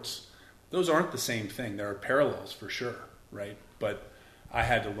sports. Those aren't the same thing. There are parallels for sure, right? But I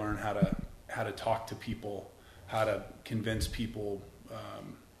had to learn how to talk to people, how to convince people,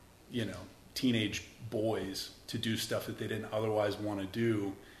 teenage boys to do stuff that they didn't otherwise want to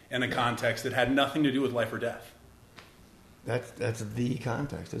do in a context that had nothing to do with life or death. That's the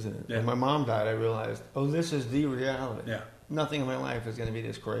context, isn't it? Yeah. When my mom died, I realized, this is the reality. Yeah. Nothing in my life is going to be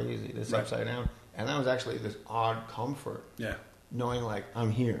this crazy, this right. upside down. And that was actually this odd comfort. Yeah. Knowing like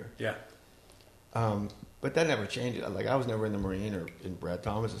I'm here. Yeah. But that never changed. Like I was never in the Marine, or in Brad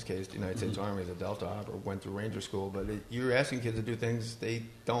Thomas's case, the United States Army as a Delta Op, or went through Ranger School. But you're asking kids to do things they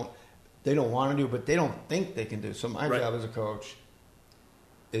don't want to do, but they don't think they can do. So my job as a coach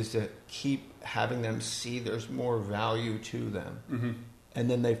is to keep having them see there's more value to them. Mm-hmm. And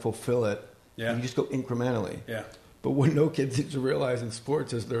then they fulfill it. Yeah. And you just go incrementally. Yeah. But what no kid seems to realize in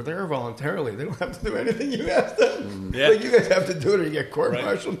sports is they're there voluntarily. They don't have to do anything you ask them. Yeah. Like, you guys have to do it or you get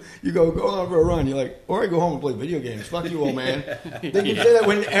court-martialed. Right. You go on for a run. You're like, or I go home and play video games. Fuck you, old man. They can say that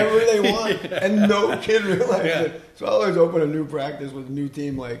whenever they want, and no kid realizes it. So I'll always open a new practice with a new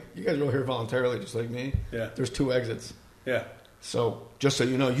team. Like, you guys are all here voluntarily, just like me. Yeah. There's 2 exits. Yeah. So just so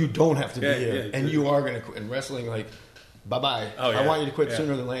you know, you don't have to be Yeah, here, yeah, and you are going to quit. In wrestling, like, bye-bye. Oh, I yeah. want you to quit Yeah.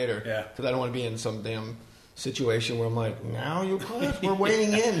 sooner than later. Yeah. Because I don't want to be in some damn situation where I'm like, now you quit? We're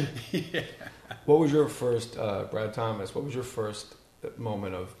waiting in. Yeah. What was your first, Brad Thomas, what was your first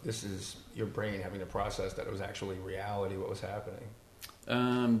moment of this is your brain having to process that it was actually reality, what was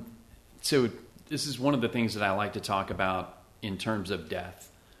happening? So this is one of the things that I like to talk about in terms of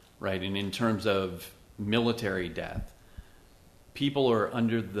death, right? And in terms of military death. People are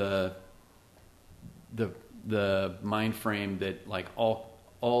under the mind frame that like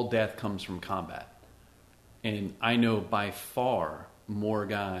all death comes from combat. And I know by far more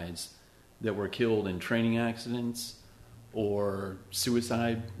guys that were killed in training accidents or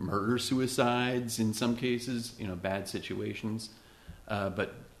murder-suicides in some cases, bad situations.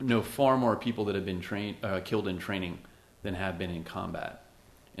 But know far more people that have been killed in training than have been in combat.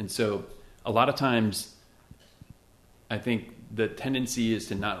 And so a lot of times I think the tendency is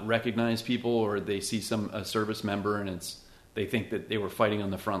to not recognize people, or they see a service member and they think that they were fighting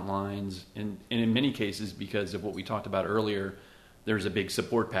on the front lines. And in many cases, because of what we talked about earlier, there's a big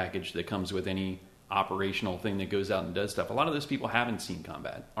support package that comes with any operational thing that goes out and does stuff. A lot of those people haven't seen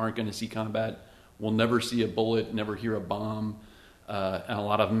combat, aren't going to see combat, will never see a bullet, never hear a bomb. And a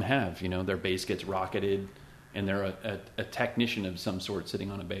lot of them have, their base gets rocketed and they're a technician of some sort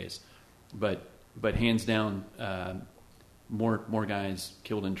sitting on a base. But hands down, more guys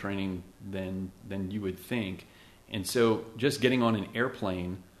killed in training than you would think. And so just getting on an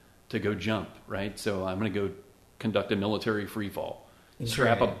airplane to go jump, right? So I'm going to go conduct a military free fall.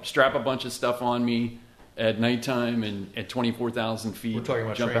 Strap a bunch of stuff on me at nighttime and at 24,000 feet. We're talking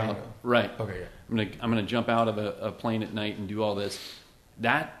about jump training, out. though. Right. Okay, yeah. I'm going to jump out of a plane at night and do all this.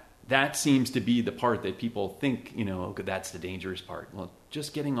 That seems to be the part that people think, okay, that's the dangerous part. Well,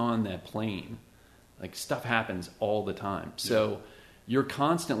 just getting on that plane, like stuff happens all the time. So you're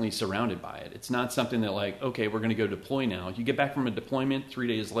constantly surrounded by it. It's not something that like, okay, we're going to go deploy now. You get back from a deployment 3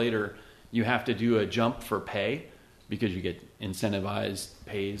 days later, you have to do a jump for pay because you get incentivized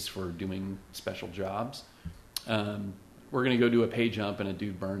pays for doing special jobs. We're going to go do a pay jump and a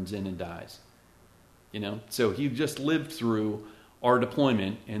dude burns in and dies. So he just lived through our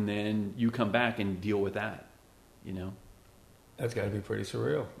deployment, and then you come back and deal with that. That's got to be pretty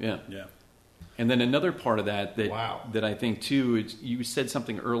surreal. Yeah. Yeah. And then another part of that Wow. that I think too is you said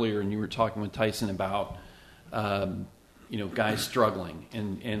something earlier, and you were talking with Tyson about guys struggling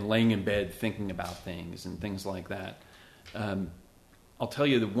and laying in bed thinking about things and things like that. I'll tell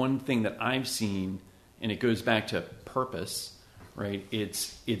you the one thing that I've seen, and it goes back to purpose, right?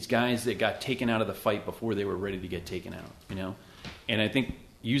 It's guys that got taken out of the fight before they were ready to get taken out, And I think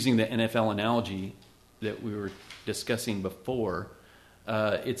using the NFL analogy that we were discussing before,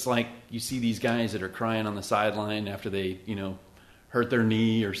 it's like you see these guys that are crying on the sideline after they, hurt their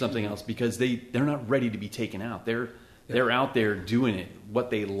knee or something else because they're not ready to be taken out. They're out there doing it, what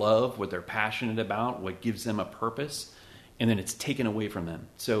they love, what they're passionate about, what gives them a purpose, and then it's taken away from them.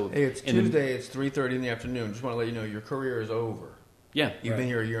 So Hey, it's Tuesday, it's 3:30 in the afternoon. Just want to let you know your career is over. Yeah. You've been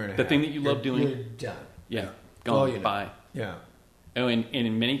here a year and a half. The thing that you love doing. You're done. Yeah. All Gone. you know. Bye. Yeah. Oh, and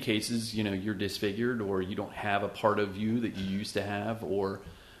in many cases, you're disfigured, or you don't have a part of you that you used to have, or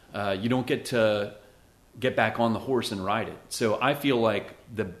you don't get to get back on the horse and ride it. So I feel like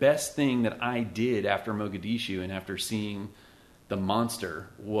the best thing that I did after Mogadishu and after seeing the monster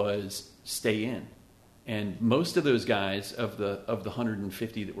was stay in. And most of those guys, of the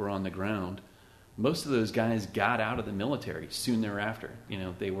 150 that were on the ground, most of those guys got out of the military soon thereafter.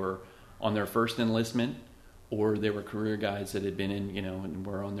 They were on their first enlistment, or they were career guys that had been in, and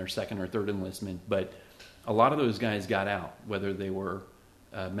were on their second or third enlistment. But a lot of those guys got out, whether they were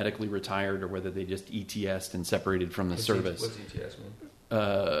medically retired or whether they just ETS'd and separated from the service. What's ETS mean?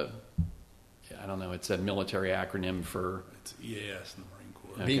 I don't know. It's a military acronym for... It's EAS in the Marine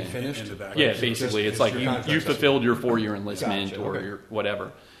Corps. Okay. Being finished? And evacuation. Yeah, basically, it's like your you contract. fulfilled your 4-year enlistment Gotcha, or okay. your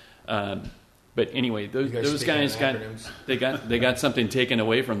whatever. But anyway, You guys those speak guys in acronyms. they got something taken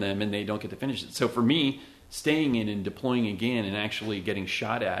away from them, and they don't get to finish it. So for me, staying in and deploying again and actually getting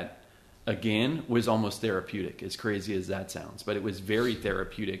shot at again was almost therapeutic, as crazy as that sounds. But it was very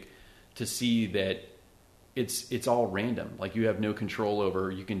therapeutic to see that it's all random. Like you have no control over.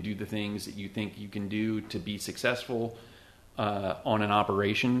 You can do the things that you think you can do to be successful. on an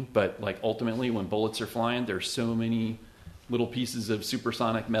operation, but like ultimately when bullets are flying, there's so many little pieces of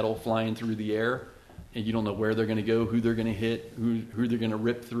supersonic metal flying through the air, and you don't know where they're going to go, who they're going to hit, who they're going to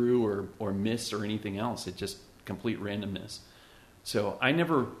rip through or miss or anything else. It's just complete randomness. So I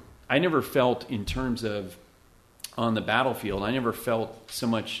never felt, in terms of on the battlefield, I never felt so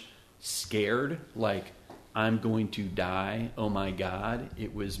much scared, like I'm going to die, oh my God.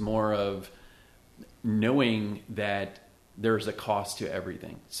 It was more of knowing that there's a cost to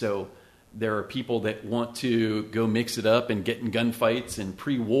everything. So there are people that want to go mix it up and get in gunfights and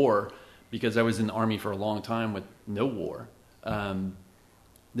pre-war, because I was in the Army for a long time with no war.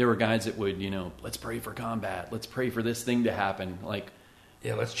 There were guys that would, let's pray for combat. Let's pray for this thing to happen. Like,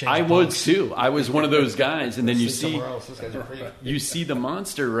 yeah, let's change. I would too. I was one of those guys. And then you see the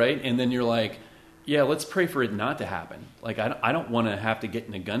monster, right? And then you're like, yeah, let's pray for it not to happen. Like, I don't want to have to get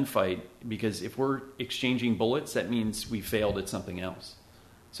in a gunfight, because if we're exchanging bullets, that means we failed at something else.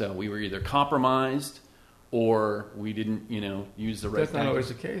 So we were either compromised or we didn't, use the right That's not always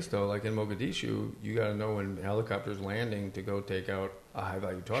the case, though. Like in Mogadishu, you got to know when helicopters landing to go take out a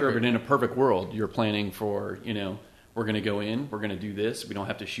high-value target. Sure, but in a perfect world, you're planning for, we're going to go in, we're going to do this, we don't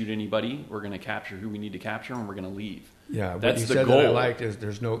have to shoot anybody, we're going to capture who we need to capture, and we're going to leave. Yeah, that's what you the said goal. that I liked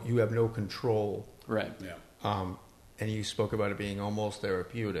is you have no control. Right. Yeah. And you spoke about it being almost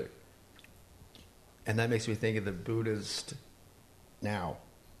therapeutic. And that makes me think of the Buddhist now.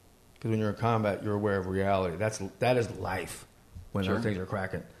 Because when you're in combat, you're aware of reality. That is life when Sure. those things are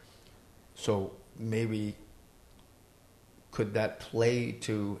cracking. So maybe could that play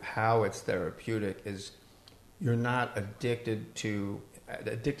to how it's therapeutic is you're not addicted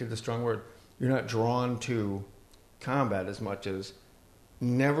is a strong word, you're not drawn to combat as much as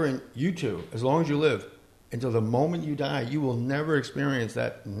you two, as long as you live, until the moment you die, you will never experience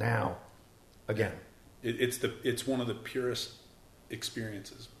that now again. It's one of the purest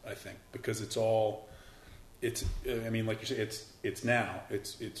experiences, I think, because like you say, it's now,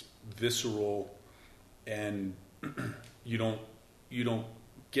 it's visceral, and you don't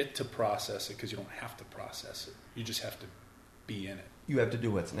get to process it because you don't have to process it. You just have to be in it. You have to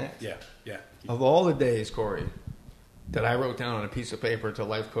do what's next. Yeah. Of all the days, Corey, that I wrote down on a piece of paper to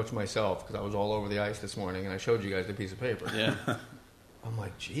life coach myself, because I was all over the ice this morning, and I showed you guys the piece of paper. Yeah. I'm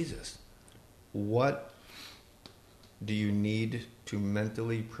like, Jesus, what do you need to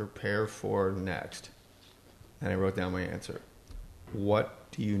mentally prepare for next? And I wrote down my answer.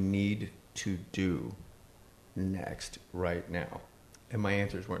 What do you need to do next right now? And my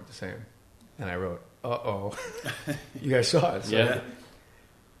answers weren't the same. And I wrote, uh-oh. You guys saw it. So Yeah.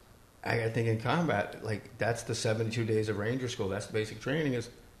 I got to think in combat, like that's the 72 days of Ranger School. That's the basic training is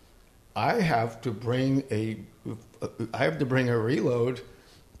I have to bring a reload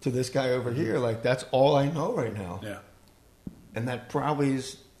to this guy over here. Like that's all I know right now. Yeah. And that probably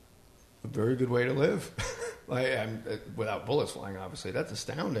is a very good way to live. Without bullets flying, obviously. That's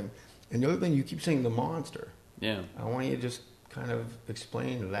astounding. And the other thing, you keep saying the monster. Yeah. I want you to just kind of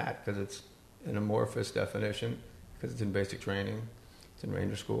explain that, because it's an amorphous definition, because it's in basic training. It's in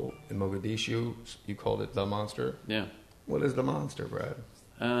Ranger School. In Mogadishu, you called it the monster. Yeah. What is the monster, Brad?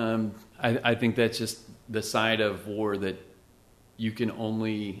 I think that's just the side of war that you can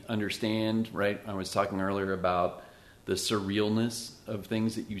only understand, right? I was talking earlier about the surrealness of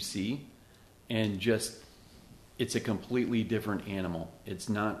things that you see, and just it's a completely different animal. It's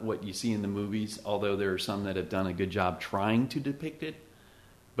not what you see in the movies, although there are some that have done a good job trying to depict it,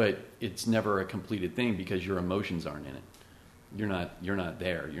 but it's never a completed thing because your emotions aren't in it. You're not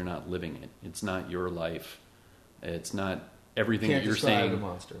there. You're not living it. It's not your life. It's not everything that you're saying. The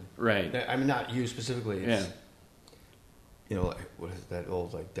monster, right? I mean, not you specifically. It's, yeah. Like, what is that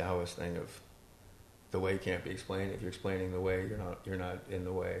old Taoist thing of the way can't be explained. If you're explaining the way, you're not in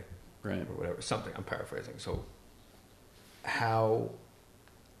the way, right? Or whatever. Something I'm paraphrasing. So, how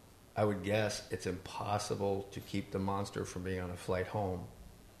I would guess it's impossible to keep the monster from being on a flight home.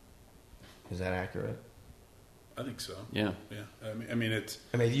 Is that accurate? I think so. Yeah. Yeah. I mean, it's.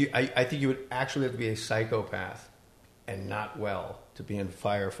 I think you would actually have to be a psychopath and not well to be in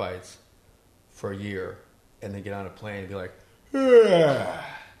firefights for a year and then get on a plane and be like,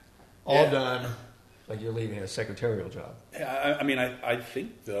 all done, like you're leaving a secretarial job. Yeah. I mean, I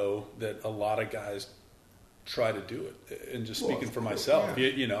think though that a lot of guys try to do it, and just speaking for myself,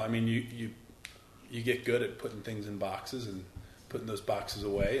 yeah. I mean, you get good at putting things in boxes and putting those boxes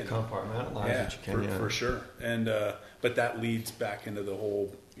away and compartmentalize what you can, for sure. And but that leads back into the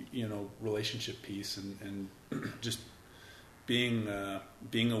whole relationship piece and just being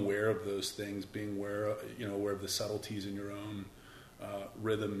aware of those things, being aware of the subtleties in your own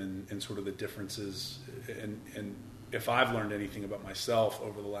rhythm and sort of the differences and if I've learned anything about myself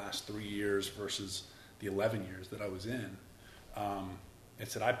over the last 3 years versus the 11 years that I was in,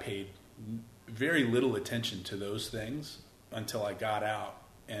 it's that I paid very little attention to those things until I got out.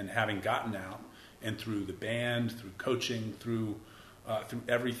 And having gotten out, and through the band, through coaching, through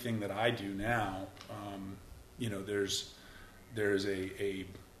everything that I do now, there's a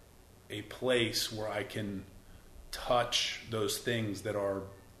place where I can touch those things that are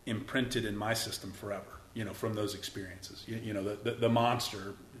imprinted in my system forever. From those experiences. The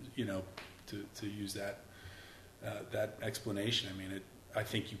monster. To use that explanation. I mean, I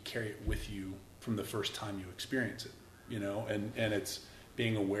think you carry it with you from the first time you experience it. And it's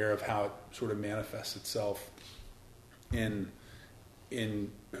being aware of how it sort of manifests itself in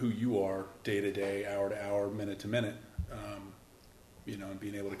who you are day to day, hour to hour, minute to minute, and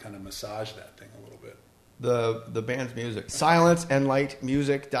being able to kind of massage that thing a little bit. The band's music,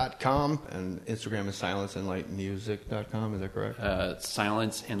 silenceandlightmusic.com, and Instagram is silenceandlightmusic.com, is that correct?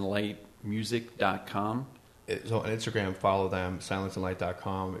 Silenceandlightmusic.com. So on Instagram, follow them,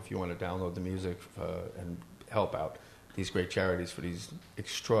 silenceandlight.com, if you want to download the music and help out these great charities for these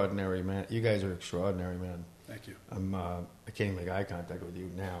extraordinary men. You guys are extraordinary men. Thank you. I can't even make eye contact with you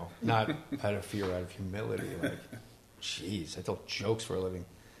now. Not out of fear, out of humility. Like, jeez, I tell jokes for a living.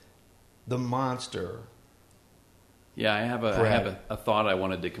 The monster. Yeah, I have a thought I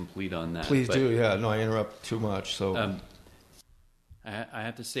wanted to complete on that. Please do. Yeah, no, I interrupt too much. So I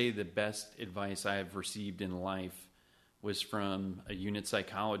have to say the best advice I have received in life was from a unit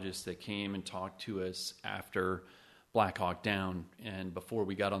psychologist that came and talked to us after Black Hawk Down and before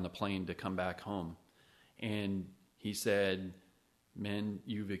we got on the plane to come back home. And he said, "Men,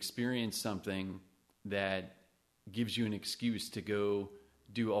 you've experienced something that gives you an excuse to go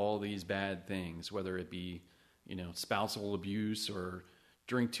do all these bad things, whether it be, spousal abuse or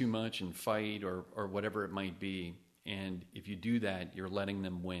drink too much and fight or whatever it might be. And if you do that, you're letting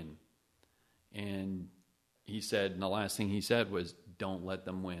them win." And he said, and the last thing he said was, "Don't let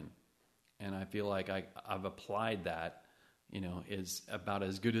them win." And I feel like I've applied that, is about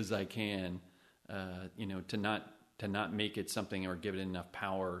as good as I can, to not make it something or give it enough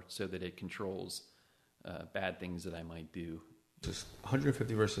power so that it controls bad things that I might do. Just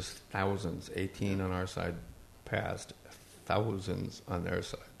 150 versus thousands, 18 on our side passed, thousands on their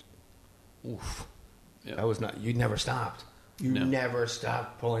side. Oof. Yep. That was not, you never stopped. You never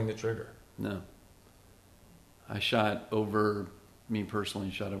stopped pulling the trigger. No. I me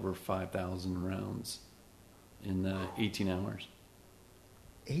personally shot over 5,000 rounds in 18 hours.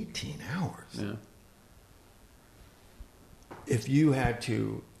 18 hours? Yeah. If you had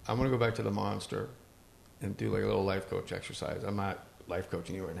to, I'm going to go back to the monster and do like a little life coach exercise. I'm not life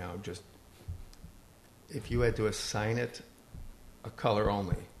coaching you right now. Just, if you had to assign it a color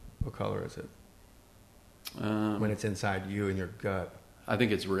only, what color is it? When it's inside you and your gut. I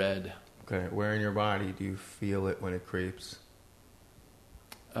think it's red. Okay. Where in your body do you feel it when it creeps?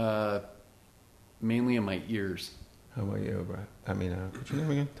 Mainly in my ears. How about you, Brad? What's your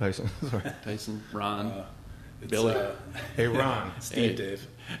name again? Tyson. Sorry. Tyson, Ron, Billy. Hey, Ron. Steve, Dave.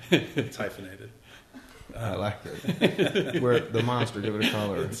 It's hyphenated. I like it. Where the monster, give it a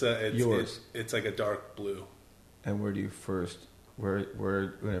color. It's yours. It's like a dark blue. And where do you first, where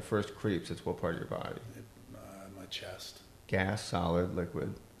when it first creeps, it's what part of your body? My chest. Gas, solid,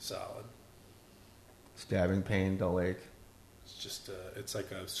 liquid. Solid. Stabbing pain, dull ache. It's just it's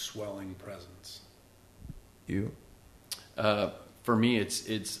like a swelling presence. You? For me,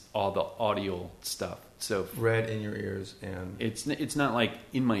 it's all the audio stuff. So red in your ears, and it's not like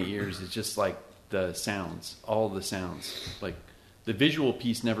in my ears. It's just like the sounds, all the sounds. Like the visual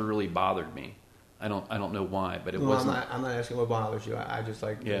piece never really bothered me. I don't know why, but it wasn't. I'm not asking what bothers you. I just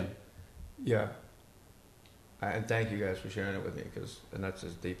like yeah. And thank you guys for sharing it with me, and that's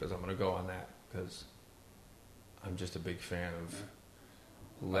as deep as I'm going to go on that, because I'm just a big fan of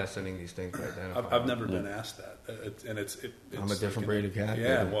lessening these things by identifying. I've never been asked that, it's I'm a different breed of cat.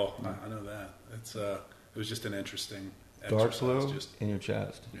 Yeah, well, I know that. It was just an interesting dark exercise. blue in your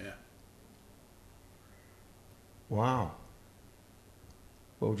chest. Yeah. Wow.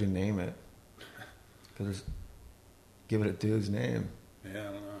 What would you name it? Because give it a dude's name. Yeah, I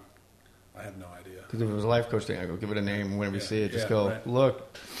don't know. I have no idea. Because if it was a life coach thing, I go, give it a name, and when we see it, just go, right.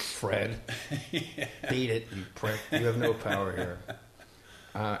 Look, Fred, beat it, you prick. You have no power here.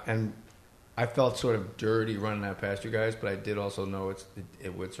 And I felt sort of dirty running that past you guys, but I did also know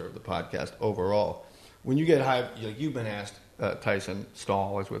it would serve the podcast overall. When you get high, you've been asked, Tyson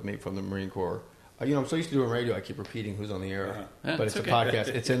Stahl is with me from the Marine Corps. I'm so used to doing radio, I keep repeating who's on the air. But it's okay. a podcast.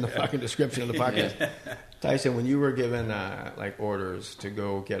 It's in the fucking description of the podcast. Yeah. Tyson, when you were given orders to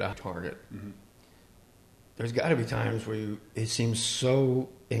go get a target, there's got to be times where it seems so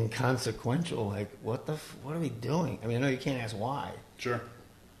inconsequential. Like, what are we doing? I mean, I know you can't ask why. Sure.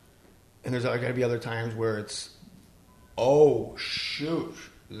 And there's got to be other times where it's, oh, shoot,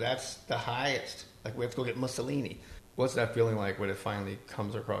 that's the highest. Like, we have to go get Mussolini. What's that feeling like when it finally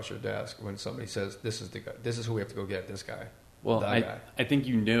comes across your desk when somebody says, this is the guy, this is who we have to go get, this guy? Well, I think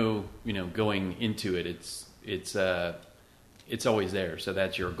going into it, it's always there. So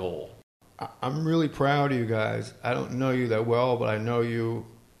that's your goal. I'm really proud of you guys. I don't know you that well, but I know you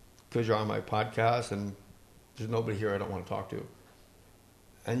because you're on my podcast, and there's nobody here I don't want to talk to.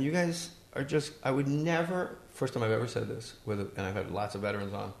 And you guys are just, I would never, first time I've ever said this, and I've had lots of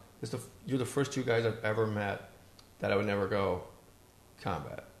veterans on, you're the first two guys I've ever met that I would never go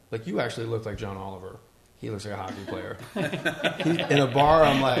combat. Like, you actually look like John Oliver. He looks like a hockey player. In a bar,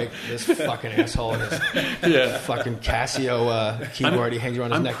 I'm like, this fucking asshole, this fucking Casio keyboard he hangs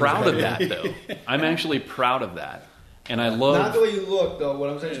around his neck. I'm proud of that, though. I'm actually proud of that. And I love... Not the way you look, though.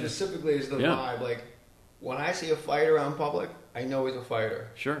 What I'm saying specifically is the vibe. Like, when I see a fighter out in public, I know he's a fighter.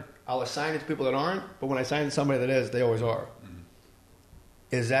 Sure. I'll assign it to people that aren't, but when I assign it to somebody that is, they always are. Mm-hmm.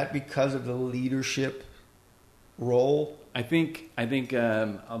 Is that because of the leadership role? I think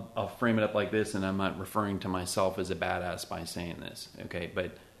I'll frame it up like this, and I'm not referring to myself as a badass by saying this, okay?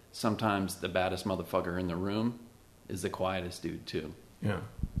 But sometimes the baddest motherfucker in the room is the quietest dude too. Yeah.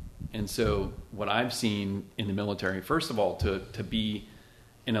 And so what I've seen in the military, first of all, to be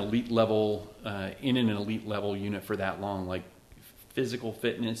an elite level in an elite level unit for that long, like physical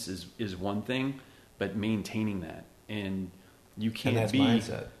fitness is one thing, but maintaining that, and you can't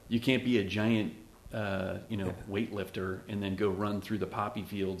be a giant weightlifter and then go run through the poppy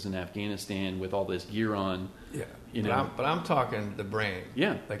fields in Afghanistan with all this gear on. Yeah. But I'm talking the brain.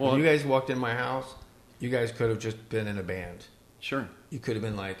 Yeah. Like, when you guys walked in my house, you guys could have just been in a band. Sure. You could have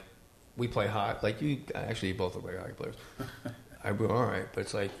been like, we play hot. Like, you both look like hockey players. I'd be all right. But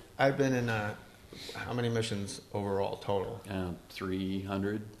it's like, I've been in how many missions overall total?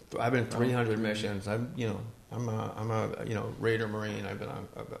 300. I've been 300 missions. I'm a Raider Marine. I've been on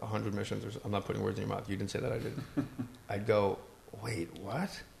 100 missions. I'm not putting words in your mouth. You didn't say that. I did. I'd go, wait,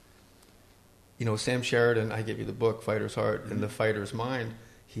 what? Sam Sheridan, I gave you the book, Fighter's Heart. In the fighter's mind,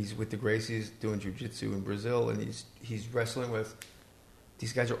 he's with the Gracies doing jiu-jitsu in Brazil, and he's wrestling with,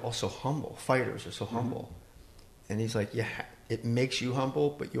 these guys are all so humble. Fighters are so humble. And he's like, it makes you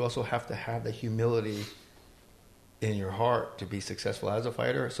humble, but you also have to have the humility in your heart to be successful as a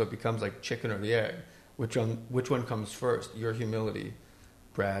fighter. So it becomes like chicken or the egg. Which one comes first? Your humility,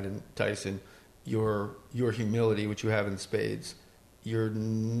 Brad and Tyson. Your humility, which you have in spades. You're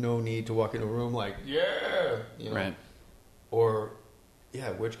no need to walk in a room like, right. Or,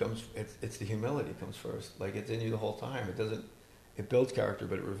 which comes? It's the humility comes first. Like, it's in you the whole time. It builds character,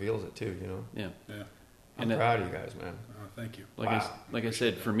 but it reveals it too. Yeah. I'm proud of you guys, man. Thank you. Like I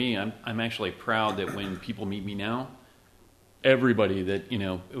said, for me, I'm actually proud that when people meet me now, everybody that,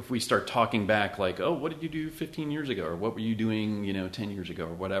 if we start talking back like, oh, what did you do 15 years ago? Or what were you doing, 10 years ago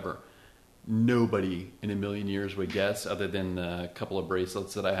or whatever? Nobody in a million years would guess, other than a couple of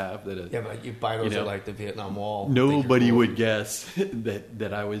bracelets that I have. But you buy those at like the Vietnam Wall. Nobody cool. would guess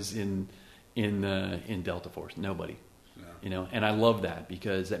that I was in Delta Force. Nobody. No. And I love that,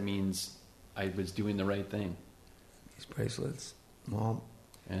 because that means I was doing the right thing. These bracelets, Mom.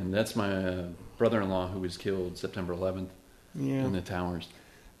 And that's my brother-in-law who was killed September 11th. Yeah. In the towers.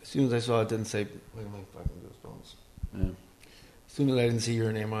 As soon as I saw it, didn't say, look at my fucking goosebumps. Yeah. As soon as I didn't see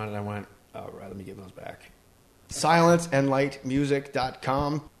your name on it, I went, all right, let me give those back.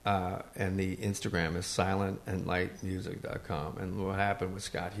 SilentAndLightMusic.com. And the Instagram is SilentAndLightMusic.com. And what happened with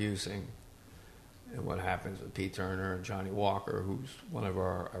Scott Husing, and what happens with Pete Turner and Johnny Walker, who's one of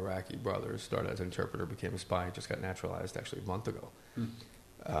our Iraqi brothers, started as an interpreter, became a spy, just got naturalized actually a month ago.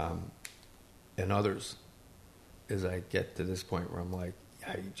 And others. As I get to this point where I'm like,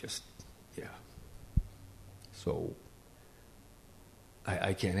 So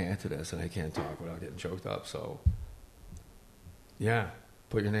I can't answer this, and I can't talk without getting choked up. So,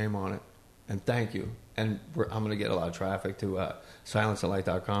 put your name on it, and thank you. And I'm going to get a lot of traffic to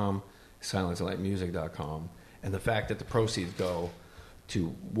SilentAndLight.com, SilentAndLightMusic.com, and the fact that the proceeds go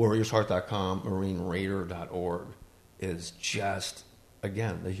to WarriorsHeart.com, MarineRaider.org is just,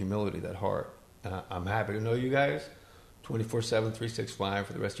 again, the humility, that heart. I'm happy to know you guys 24/7, 365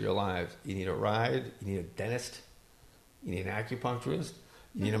 for the rest of your lives. You need a ride, you need a dentist, you need an acupuncturist,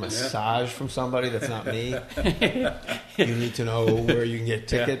 you need a massage from somebody that's not me. You need to know where you can get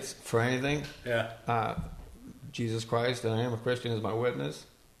tickets for anything. Jesus Christ, and I am a Christian, is my witness.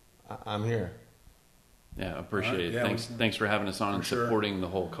 I'm here. Yeah, appreciate it. Yeah, Thanks for having us on and sure. supporting the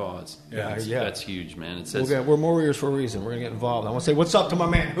whole cause. Yeah, That's huge, man. It says, We're Warriors for a reason. We're going to get involved. I want to say what's up to my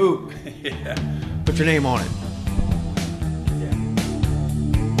man, Hoop. Yeah. Put your name on it.